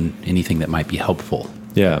mention anything that might be helpful.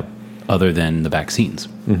 Yeah. Other than the vaccines.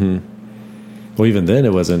 Mm-hmm. Well, even then,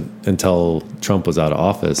 it wasn't until Trump was out of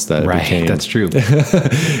office that it became. That's true.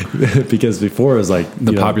 Because before it was like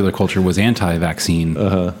the popular culture was anti-vaccine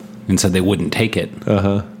and said they wouldn't take it.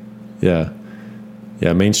 Yeah.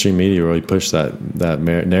 Mainstream media really pushed that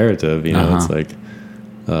narrative. It's like,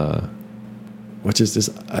 which is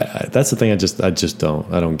just that's the thing. I just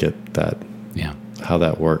don't get that. Yeah. How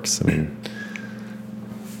that works. I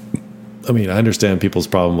mean, I understand people's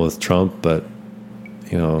problem with Trump, but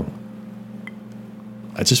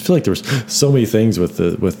I just feel like there was so many things with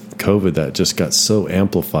COVID that just got so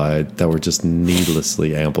amplified that were just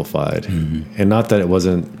needlessly amplified. Mm-hmm. And not that it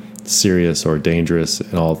wasn't serious or dangerous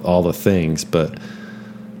and all the things, but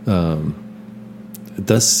it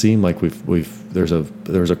does seem like there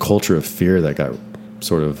was a culture of fear that got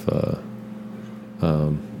sort of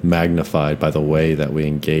magnified by the way that we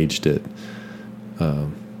engaged it.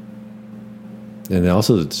 And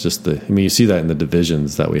also, it's just you see that in the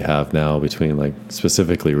divisions that we have now between, like,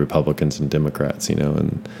 specifically Republicans and Democrats,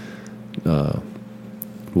 and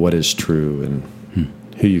what is true and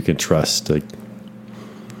who you can trust to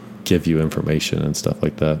give you information and stuff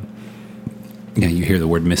like that. Yeah, you hear the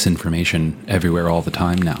word misinformation everywhere all the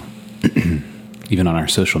time now, even on our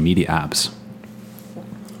social media apps,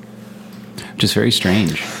 which is very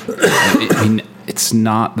strange. It's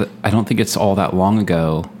not. I don't think it's all that long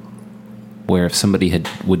ago where if somebody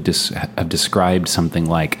would have described something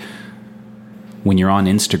like, when you're on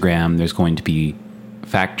Instagram, there's going to be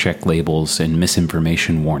fact check labels and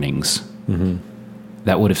misinformation warnings. Mm-hmm.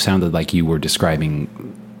 That would have sounded like you were describing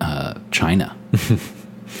China,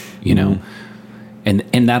 mm-hmm.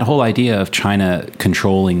 And that whole idea of China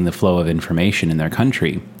controlling the flow of information in their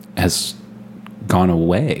country has gone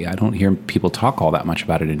away. I don't hear people talk all that much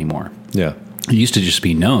about it anymore. Yeah. It used to just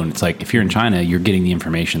be known. It's like, if you're in China, you're getting the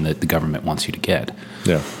information that the government wants you to get.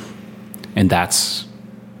 Yeah. And that's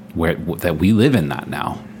that we live in that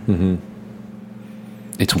now. Mm-hmm.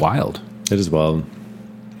 It's wild. It is wild.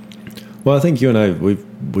 Well, I think you and I,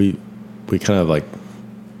 we kind of like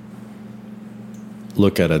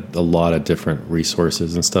look at a lot of different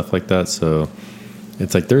resources and stuff like that. So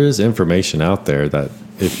it's like there is information out there that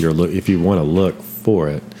if you want to look for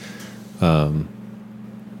it,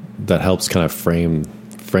 that helps kind of frame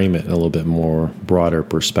it in a little bit more broader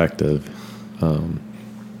perspective.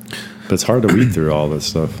 But it's hard to read through all this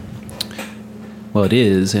stuff. Well, it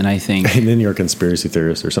is, and I think... And then you're a conspiracy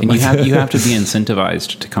theorist or something and like that. You have to be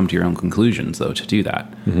incentivized to come to your own conclusions, though, to do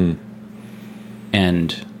that. Mm-hmm.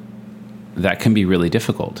 And that can be really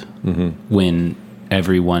difficult when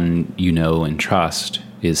everyone you know and trust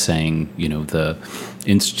is saying, the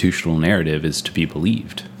institutional narrative is to be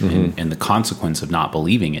believed. And the consequence of not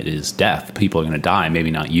believing it is death. People are going to die,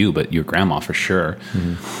 maybe not you, but your grandma for sure.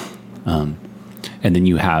 And then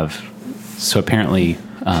you have... So apparently...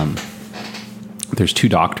 there's 2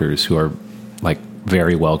 doctors who are like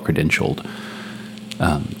very well credentialed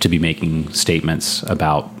to be making statements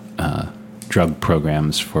about drug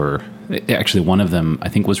programs for. Actually, one of them I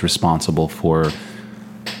think was responsible for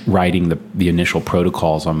writing the initial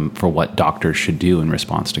protocols for what doctors should do in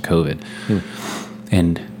response to COVID.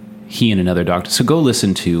 And he and another doctor. So go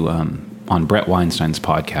listen to on Brett Weinstein's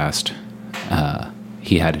podcast.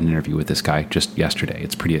 He had an interview with this guy just yesterday.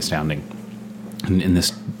 It's pretty astounding. And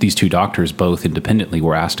these 2 doctors both independently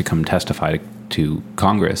were asked to come testify to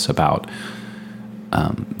Congress about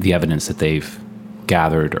the evidence that they've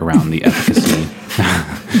gathered around the efficacy.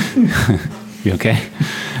 You okay?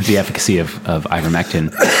 The efficacy of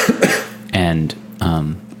ivermectin. And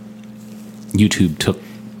YouTube took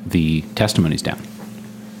the testimonies down.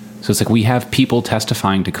 So it's like we have people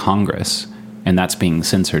testifying to Congress, and that's being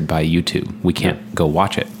censored by YouTube. We can't go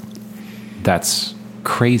watch it. That's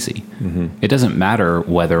crazy. It doesn't matter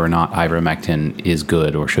whether or not ivermectin is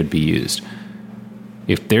good or should be used.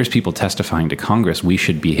 If there's people testifying to Congress, we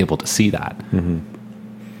should be able to see that.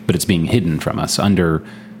 But it's being hidden from us under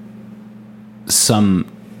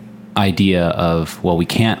some idea of, well, we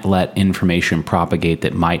can't let information propagate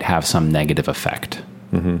that might have some negative effect.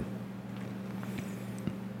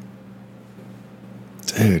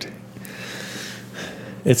 Dude,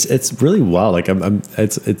 it's really wild. Like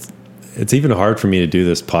it's even hard for me to do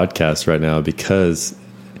this podcast right now because,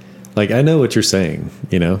 like, I know what you're saying,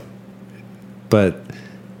 but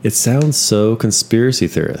it sounds so conspiracy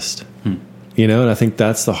theorist, and I think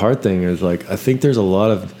that's the hard thing is, like, I think there's a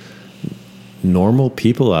lot of normal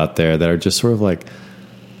people out there that are just sort of like,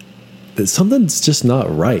 something's just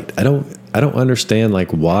not right. I don't understand,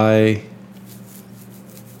 like, why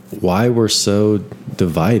we're so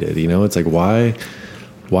divided, It's like, why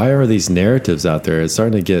are these narratives out there? It's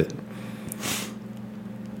starting to get...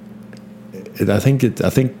 I think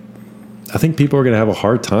people are going to have a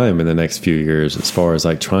hard time in the next few years as far as,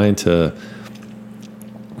 like, trying to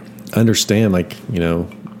understand, like,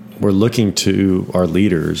 we're looking to our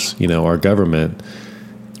leaders, our government,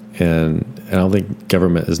 and I don't think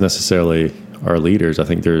government is necessarily our leaders. I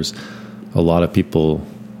think there's a lot of people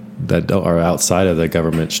that are outside of the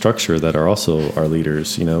government structure that are also our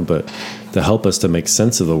leaders, but to help us to make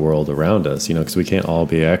sense of the world around us, because we can't all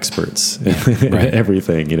be experts in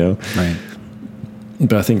everything, Right.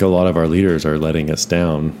 But I think a lot of our leaders are letting us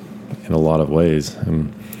down in a lot of ways.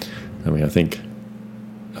 I think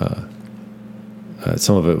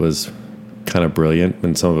some of it was kind of brilliant,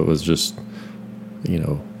 and some of it was just,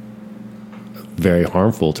 very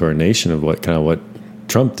harmful to our nation of what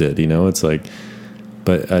Trump did. It's like,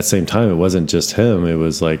 but at the same time, it wasn't just him. It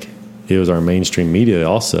was like, it was our mainstream media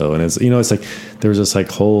also. And it's, it's like, there was this like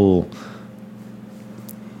whole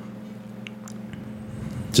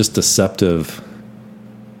just deceptive,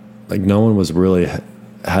 like no one was really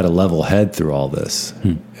had a level head through all this.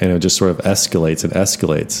 And it just sort of escalates and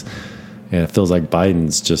escalates. And it feels like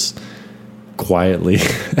Biden's just quietly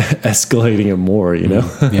escalating it more,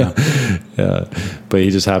 Yeah. But he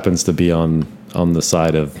just happens to be on the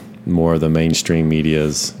side of more of the mainstream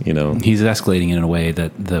media's, He's escalating in a way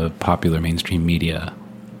that the popular mainstream media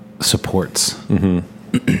supports. Yeah,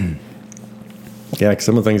 like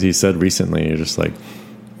some of the things he said recently, you're just like,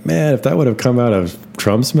 man, if that would have come out of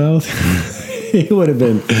Trump's mouth, he would have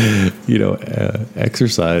been,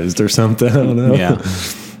 exercised or something. I don't know. Yeah.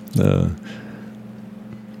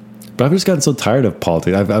 But I've just gotten so tired of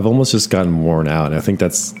politics. I've almost just gotten worn out. And I think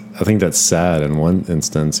that's sad in one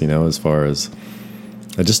instance, as far as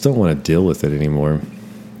I just don't want to deal with it anymore.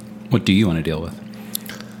 What do you want to deal with?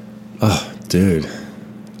 Oh, dude.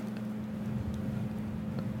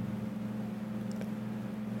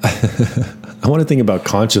 I want to think about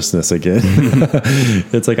consciousness again.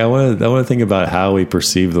 It's like I want to think about how we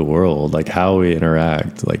perceive the world, like how we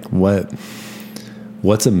interact, like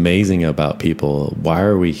what's amazing about people. Why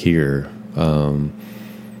are we here?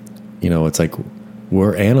 It's like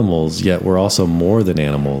we're animals, yet we're also more than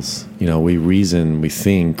animals. We reason, we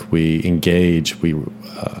think, we engage, we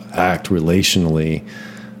act relationally.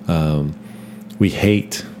 We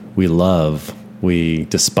hate, we love, we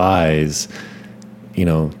despise.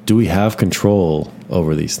 Do we have control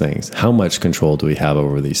over these things? How much control do we have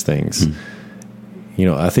over these things?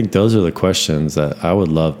 I think those are the questions that I would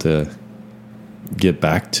love to get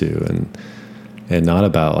back to, and not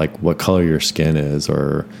about like what color your skin is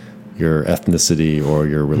or your ethnicity or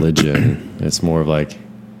your religion. It's more of like,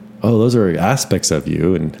 oh, those are aspects of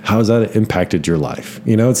you, and how has that impacted your life?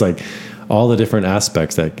 It's like all the different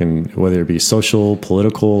aspects that can, whether it be social,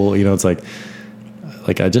 political, it's like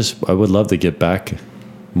I would love to get back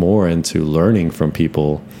more into learning from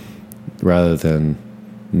people rather than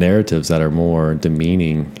narratives that are more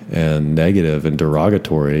demeaning and negative and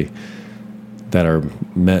derogatory, that are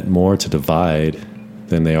meant more to divide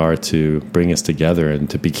than they are to bring us together and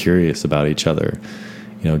to be curious about each other.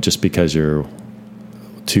 Just because you're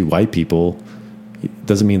two white people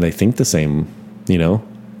doesn't mean they think the same,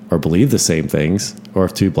 or believe the same things, or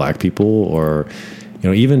two black people, or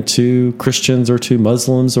even two Christians or two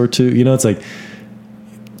Muslims or two, it's like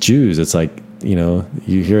Jews. It's like, you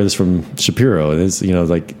hear this from Shapiro. It's,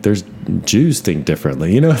 like there's Jews think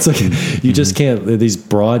differently. It's like you just can't, these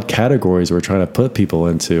broad categories we're trying to put people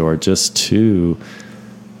into are just too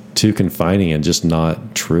confining and just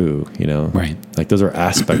not true, Right. Like those are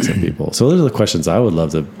aspects of people. So those are the questions I would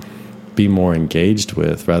love to be more engaged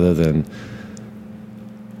with, rather than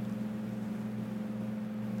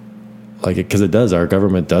like, because our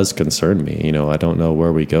government does concern me. I don't know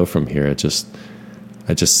where we go from here. I just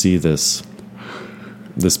see this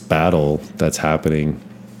battle that's happening,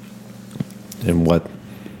 and what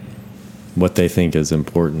they think is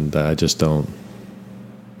important that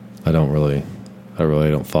I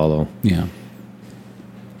really don't follow. Yeah.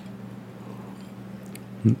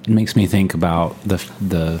 It makes me think about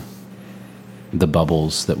the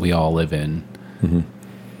bubbles that we all live in. Mm-hmm.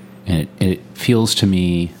 And it feels to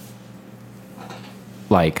me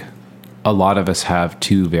like a lot of us have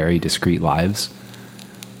two very discrete lives.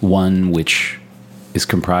 One which is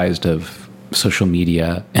comprised of social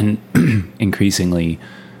media and increasingly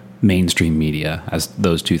mainstream media, as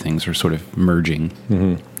those two things are sort of merging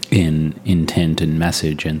in intent and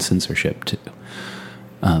message and censorship too.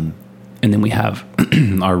 And then we have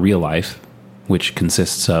our real life, which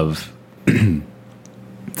consists of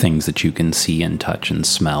things that you can see and touch and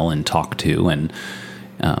smell and talk to and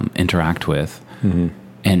interact with.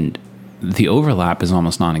 And the overlap is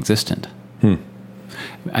almost non-existent.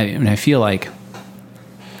 I feel like,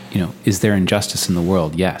 is there injustice in the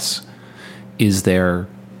world? Yes.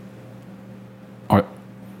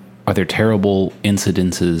 Are there terrible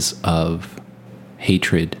incidences of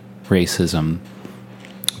hatred, racism,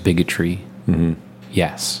 bigotry?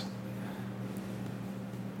 Yes.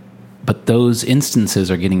 But those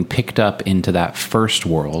instances are getting picked up into that first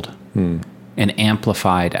world and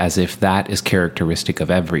amplified as if that is characteristic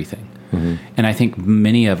of everything. And I think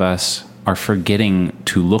many of us are forgetting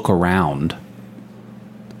to look around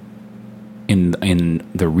in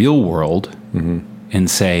the real world and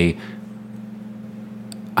say,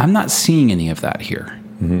 I'm not seeing any of that here.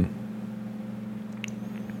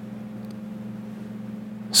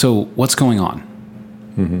 So what's going on?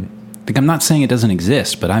 Like, I'm not saying it doesn't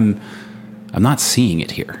exist, but I'm not seeing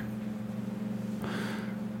it here.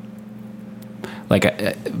 Like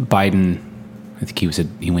Biden, I think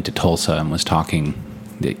he went to Tulsa and was talking,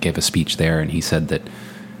 gave a speech there, and he said that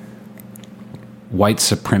white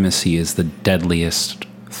supremacy is the deadliest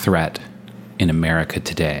threat in America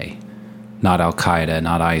today. Not Al-Qaeda,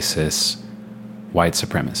 not ISIS, white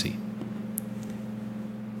supremacy.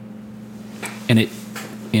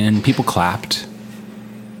 And people clapped.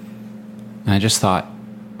 And I just thought,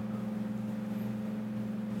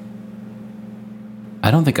 I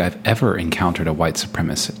don't think I've ever encountered a white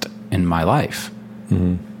supremacist in my life.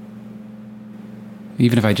 Even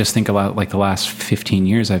if I just think about like the last 15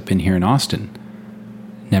 years I've been here in Austin,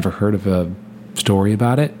 never heard of a story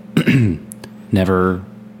about it. Never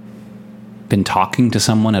been talking to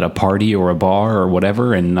someone at a party or a bar or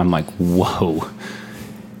whatever, and I'm like, whoa,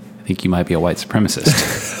 I think you might be a white supremacist.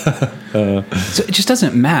 So it just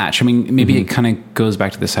doesn't match. I mean, maybe it kind of goes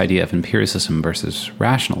back to this idea of empiricism versus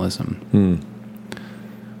rationalism.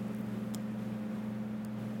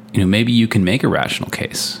 Maybe you can make a rational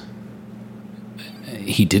case.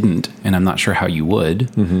 He didn't, and I'm not sure how you would.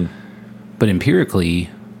 But empirically,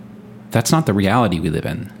 that's not the reality we live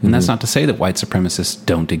in. And that's not to say that white supremacists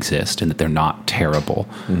don't exist and that they're not terrible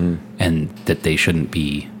and that they shouldn't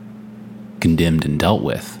be condemned and dealt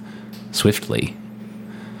with swiftly.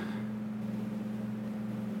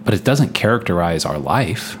 But it doesn't characterize our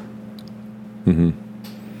life. Well,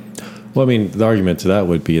 I mean, the argument to that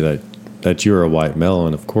would be that that you're a white male,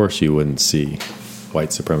 and of course you wouldn't see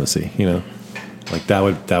white supremacy. You know, like that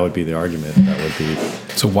would be the argument. That would be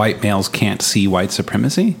So white males can't see white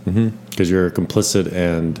supremacy? because you're complicit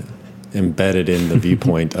and embedded in the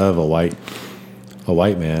viewpoint of a white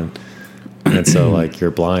man, and so like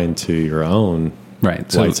you're blind to your own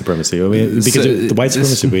Right. white supremacy. I mean, because the white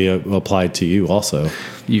supremacy we applied to you also.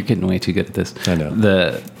 You're getting way too good at this. I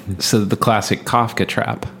know. So the classic Kafka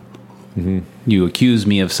trap. You accuse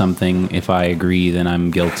me of something. If I agree, then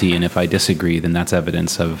I'm guilty, and if I disagree, then that's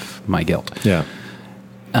evidence of my guilt. Yeah.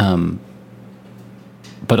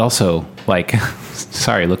 But also, like,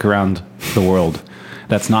 sorry, look around the world.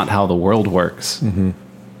 That's not how the world works.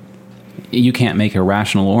 You can't make a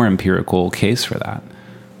rational or empirical case for that.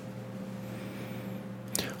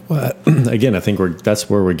 Well, again, I think that's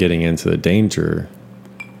where we're getting into the danger.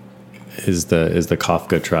 Is the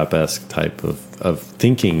Kafka trap-esque type of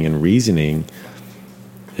thinking and reasoning,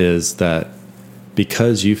 is that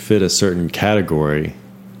because you fit a certain category,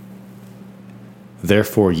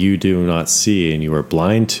 therefore you do not see and you are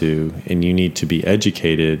blind to, and you need to be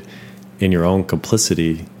educated in your own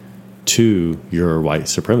complicity to your white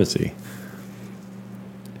supremacy.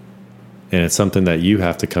 And it's something that you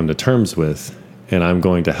have to come to terms with, and I'm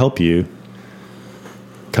going to help you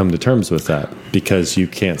come to terms with that, because you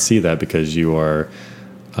can't see that because you are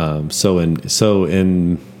so embedded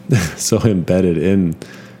in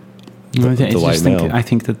the white male. I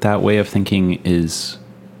think that way of thinking is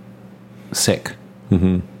sick.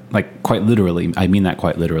 Like, quite literally. I mean that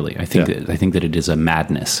quite literally. I think that it is a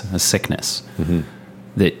madness, a sickness,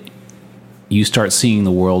 that you start seeing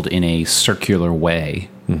the world in a circular way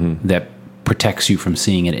that protects you from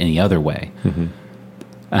seeing it any other way.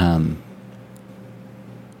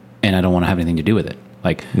 And I don't want to have anything to do with it.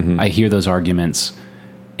 Like, I hear those arguments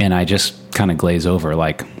and I just kind of glaze over,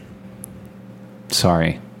 like,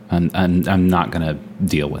 sorry, I'm not going to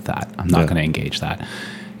deal with that. I'm not going to engage that.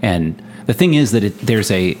 And the thing is that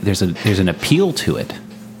there's an appeal to it,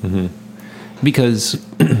 because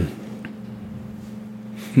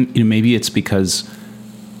maybe it's because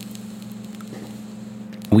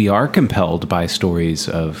we are compelled by stories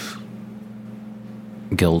of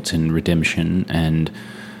guilt and redemption and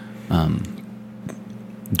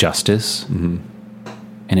justice,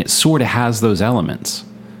 and it sort of has those elements,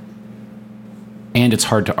 and it's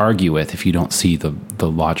hard to argue with if you don't see the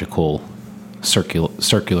logical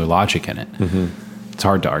circular logic in it. It's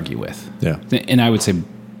hard to argue with. And I would say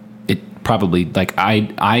it probably, like,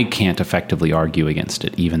 I can't effectively argue against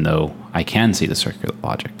it, even though I can see the circular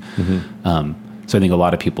logic. So I think a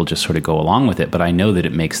lot of people just sort of go along with it, but I know that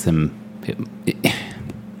it makes them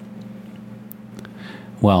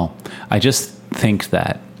well, I just think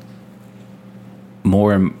that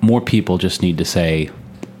more people just need to say,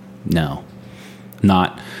 no,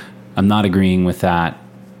 I'm not agreeing with that,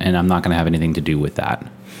 and I'm not going to have anything to do with that.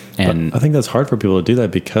 And I think that's hard for people to do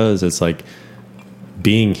that, because it's like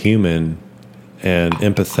being human and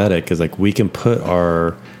empathetic is like we can put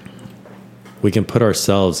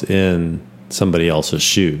ourselves in somebody else's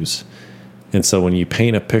shoes. And so when you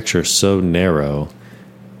paint a picture so narrow,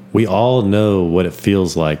 we all know what it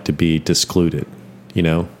feels like to be discluded. You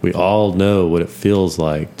know, we all know what it feels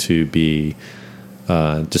like to be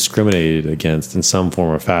discriminated against in some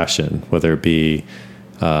form or fashion, whether it be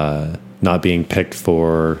not being picked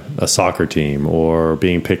for a soccer team, or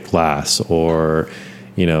being picked last, or,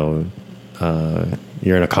 you know,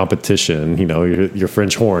 you're in a competition, you know, you're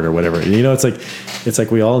French horn or whatever. You know, it's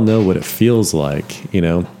like we all know what it feels like, you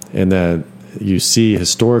know, and then you see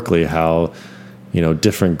historically how, you know,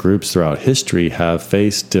 different groups throughout history have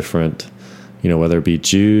faced different, you know, whether it be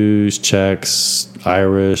Jews, Czechs,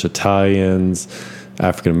 Irish, Italians,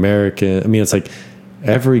 African American. I mean, it's like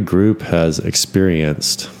every group has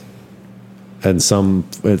experienced, and some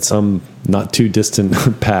not too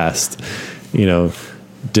distant past, you know,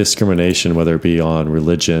 discrimination, whether it be on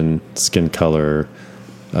religion, skin color,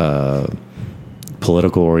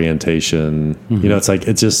 political orientation. You know, it's like,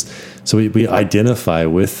 it's just, so we identify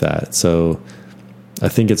with that. So I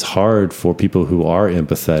think it's hard for people who are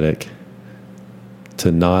empathetic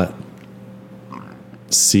to not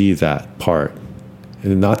see that part.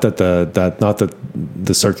 And not that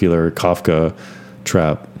the circular Kafka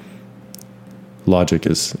trap logic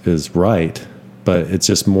is right, but it's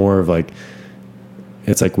just more of like,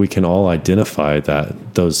 it's like we can all identify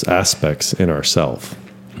those aspects in ourselves.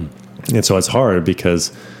 And so it's hard, because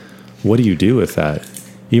what do you do with that?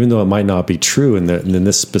 Even though it might not be true in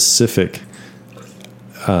this specific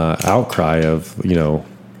outcry of, you know,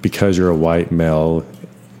 because you're a white male,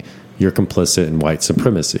 you're complicit in white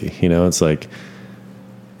supremacy. You know, it's like,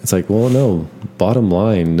 well, no, bottom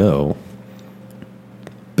line, no.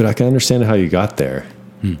 but I can understand how you got there.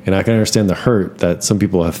 And I can understand the hurt that some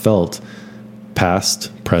people have felt,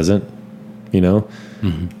 past, present, you know?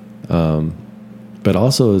 But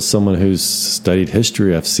also as someone who's studied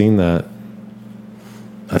history, I've seen this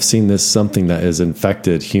something that has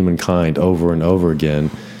infected humankind over and over again.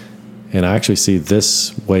 And I actually see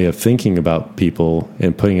this way of thinking about people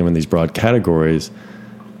and putting them in these broad categories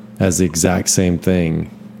as the exact same thing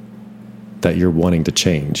that you're wanting to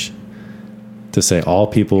change. To say all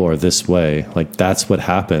people are this way, like that's what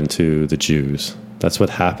happened to the Jews. That's what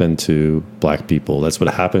happened to black people. That's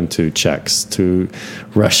what happened to Czechs, to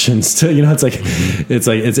Russians, to, you know,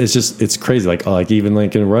 it's crazy. Like even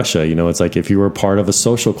like in Russia, you know, it's like if you were part of a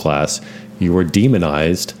social class, you were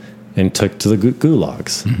demonized and took to the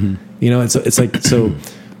gulags. You know, it's like, so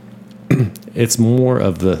it's more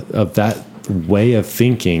of that way of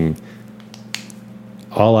thinking.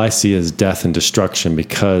 All I see is death and destruction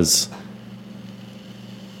because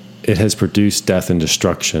it has produced death and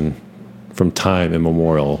destruction from time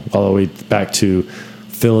immemorial, all the way back to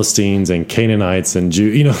Philistines and Canaanites and Jew,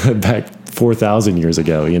 you know, back 4,000 years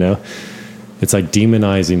ago, you know, it's like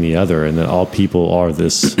demonizing the other, and that all people are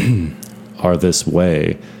this, are this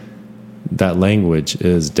way. That language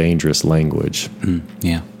is dangerous language.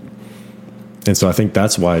 Yeah. And so I think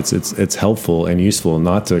that's why it's helpful and useful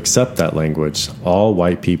not to accept that language. All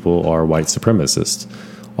white people are white supremacists.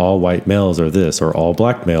 All white males are this, or all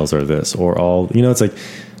black males are this, or all, you know, it's like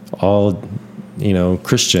all, you know,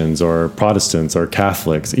 Christians or Protestants or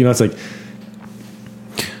Catholics, you know, it's like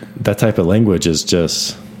that type of language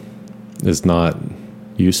is not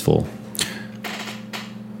useful.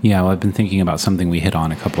 Yeah, well, I've been thinking about something we hit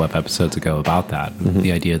on a couple of episodes ago about that.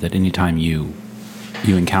 The idea that anytime you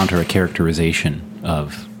encounter a characterization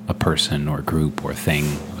of a person or group or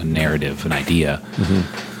thing, a narrative, an idea,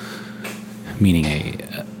 meaning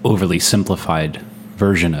a overly simplified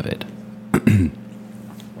version of it,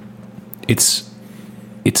 it's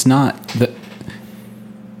not that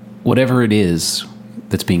whatever it is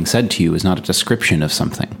that's being said to you is not a description of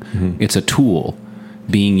something. It's a tool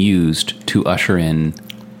being used to usher in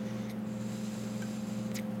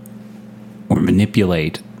or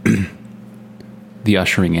manipulate the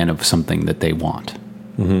ushering in of something that they want.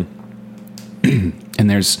 And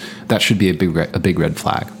that should be a big red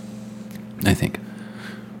flag, I think.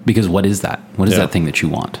 Because what is that? What is that thing that you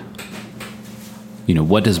want? You know,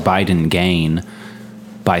 what does Biden gain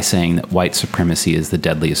by saying that white supremacy is the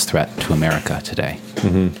deadliest threat to America today?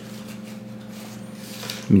 I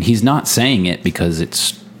mean, he's not saying it because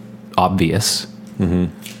it's obvious. You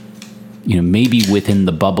know, maybe within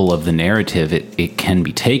the bubble of the narrative, it can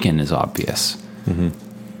be taken as obvious.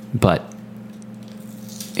 But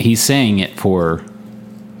he's saying it for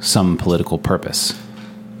some political purpose.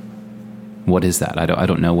 What is that? I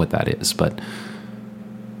don't know what that is, but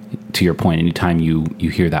to your point, anytime you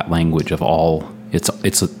hear that language of all,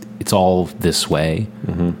 it's all this way.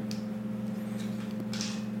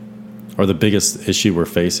 Or the biggest issue we're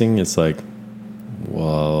facing, it's like,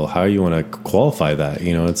 well, how do you want to qualify that?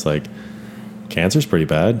 You know, it's like, cancer's pretty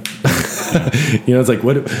bad. You know, it's like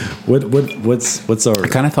what's our? I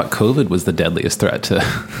kind of thought COVID was the deadliest threat to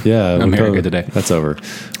America COVID, today. That's over.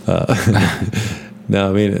 No,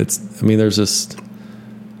 I mean there's just.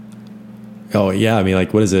 Oh yeah, I mean,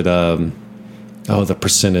 like, what is it? The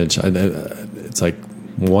percentage. It's like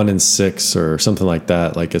 1 in 6 or something like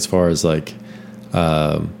that. Like, as far as like,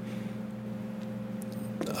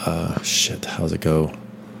 shit, how's it go?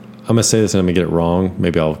 I'm gonna say this and I'm gonna get it wrong.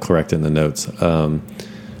 Maybe I'll correct it in the notes.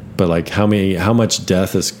 But like, how much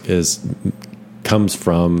death comes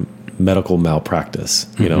from medical malpractice?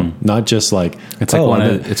 You know, not just like it's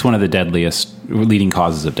like it's one of the deadliest leading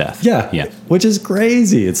causes of death. Yeah, which is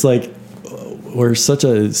crazy. It's like we're such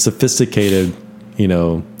a sophisticated, you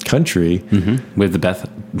know, country with the best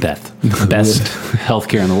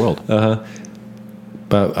healthcare in the world.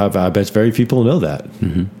 But I bet very few people know that.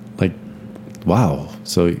 Like, wow.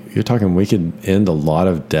 So you're talking we could end a lot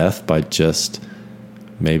of death by just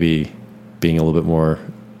maybe being a little bit more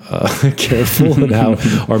careful and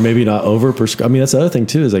or maybe not over prescribe. I mean, that's the other thing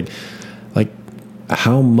too, is like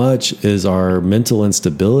how much is our mental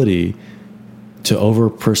instability to over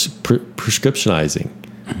prescriptionizing?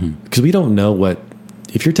 Because we don't know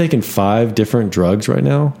if you're taking 5 different drugs right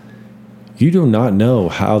now, you do not know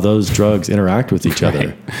how those drugs interact with each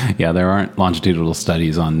other. Yeah, there aren't longitudinal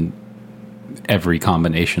studies on every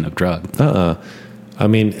combination of drug. I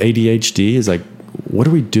mean, ADHD is like, what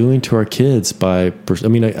are we doing to our kids by? I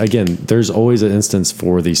mean, again, there's always an instance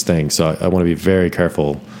for these things, so I want to be very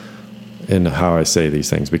careful in how I say these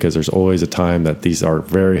things, because there's always a time that these are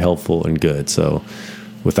very helpful and good. So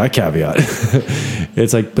with that caveat,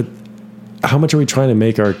 it's like, but how much are we trying to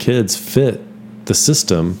make our kids fit the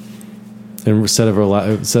system, and instead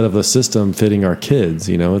of the system fitting our kids?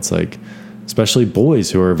 You know, it's like, especially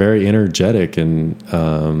boys who are very energetic and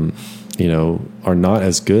you know, are not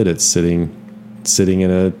as good at sitting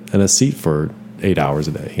in a seat for 8 hours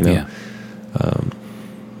a day. You know,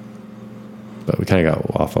 but we kind of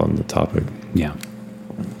got off on the topic. Yeah.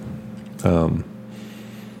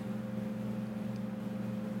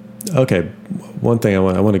 Okay, one thing I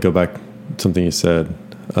want to go back to something you said.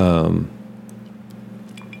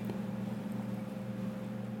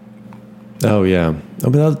 Oh yeah, I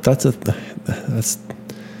mean that's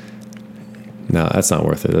not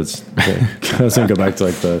worth it. I was gonna go back to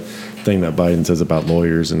like the thing that Biden says about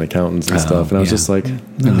lawyers and accountants and stuff, and I was just like, we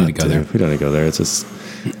don't need to go there. We don't need to go there. It's just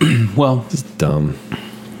well, just dumb.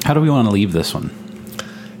 How do we want to leave this one?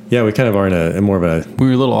 Yeah, we kind of are in more of a. We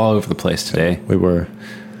were a little all over the place today. We were,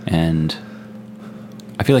 and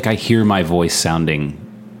I feel like I hear my voice sounding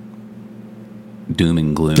doom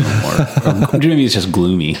and gloom, or maybe it's just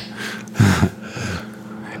gloomy.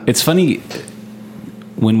 It's funny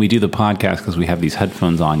when we do the podcast, because we have these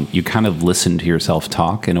headphones on, you kind of listen to yourself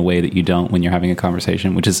talk in a way that you don't when you're having a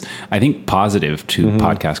conversation, which is, I think, positive to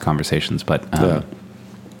podcast conversations, but I'm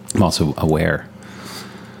also aware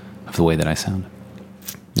of the way that I sound.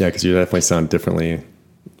 Yeah, because you definitely sound differently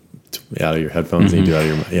out of your headphones than you do out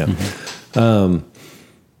of your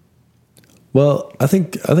well, I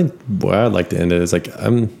think where I'd like to end it is like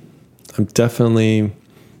I'm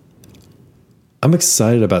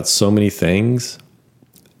excited about so many things,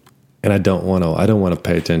 and I don't want to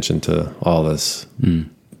pay attention to all this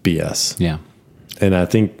BS. Yeah, and I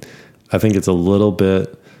think it's a little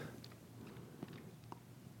bit.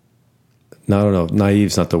 I don't know.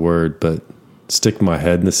 Naive's not the word, but stick my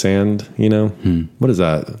head in the sand. You know, what is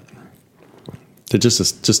that? To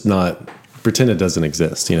just not pretend it doesn't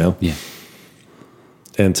exist. You know. Yeah.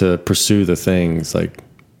 And to pursue the things like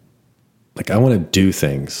I want to do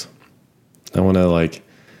things. I want to like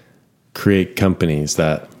create companies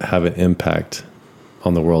that have an impact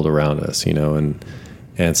on the world around us, you know,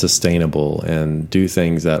 and sustainable, and do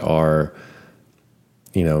things that are,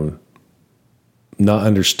 you know, not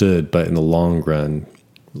understood, but in the long run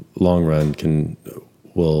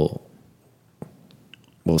will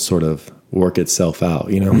sort of work itself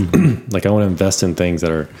out, you know. Like I want to invest in things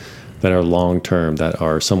that are long term, that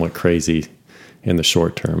are somewhat crazy in the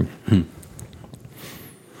short term.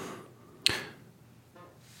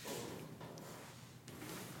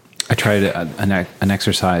 I tried an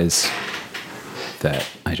exercise that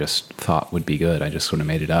I just thought would be good. I just sort of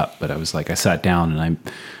made it up, but I sat down and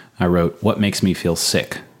I wrote, what makes me feel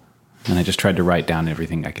sick? And I just tried to write down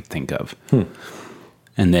everything I could think of.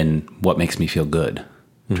 And then what makes me feel good?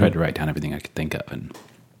 I tried to write down everything I could think of. And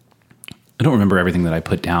I don't remember everything that I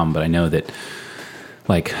put down, but I know that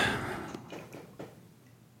like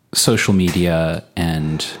social media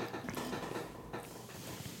and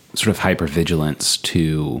sort of hypervigilance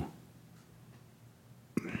to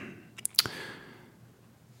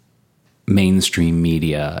mainstream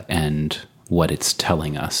media and what it's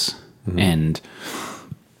telling us, and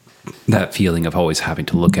that feeling of always having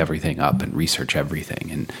to look everything up and research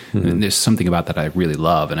everything. And there's something about that I really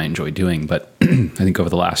love and I enjoy doing. But I think over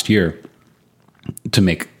the last year, to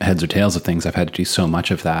make heads or tails of things, I've had to do so much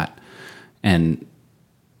of that. And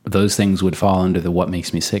those things would fall under the what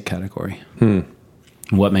makes me sick category.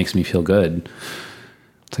 What makes me feel good?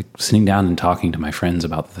 It's like sitting down and talking to my friends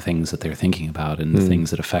about the things that they're thinking about, and the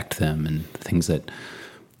things that affect them, and the things that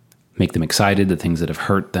make them excited, the things that have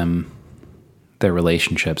hurt them, their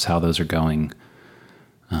relationships, how those are going.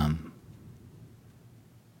 So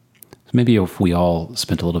maybe if we all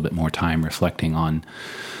spent a little bit more time reflecting on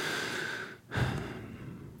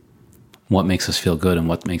what makes us feel good and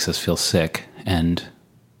what makes us feel sick, and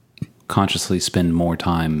consciously spend more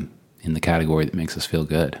time in the category that makes us feel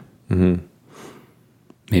good.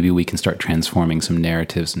 Maybe we can start transforming some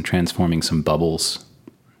narratives and transforming some bubbles,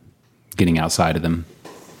 getting outside of them,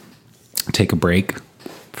 take a break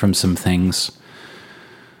from some things,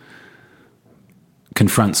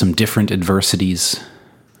 confront some different adversities,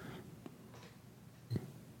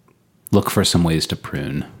 look for some ways to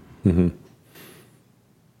prune.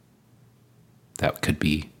 That could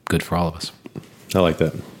be good for all of us. I like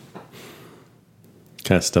that.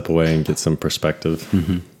 Kind of step away and get some perspective.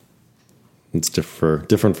 It's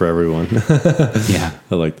different for everyone. Yeah.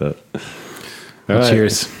 I like that. All right.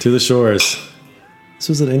 Cheers. To the shores. This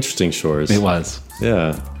was an interesting shores. It was.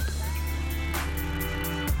 Yeah.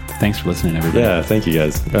 Thanks for listening, everybody. Yeah, thank you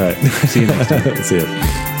guys. All right. See you next time. See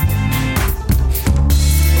you.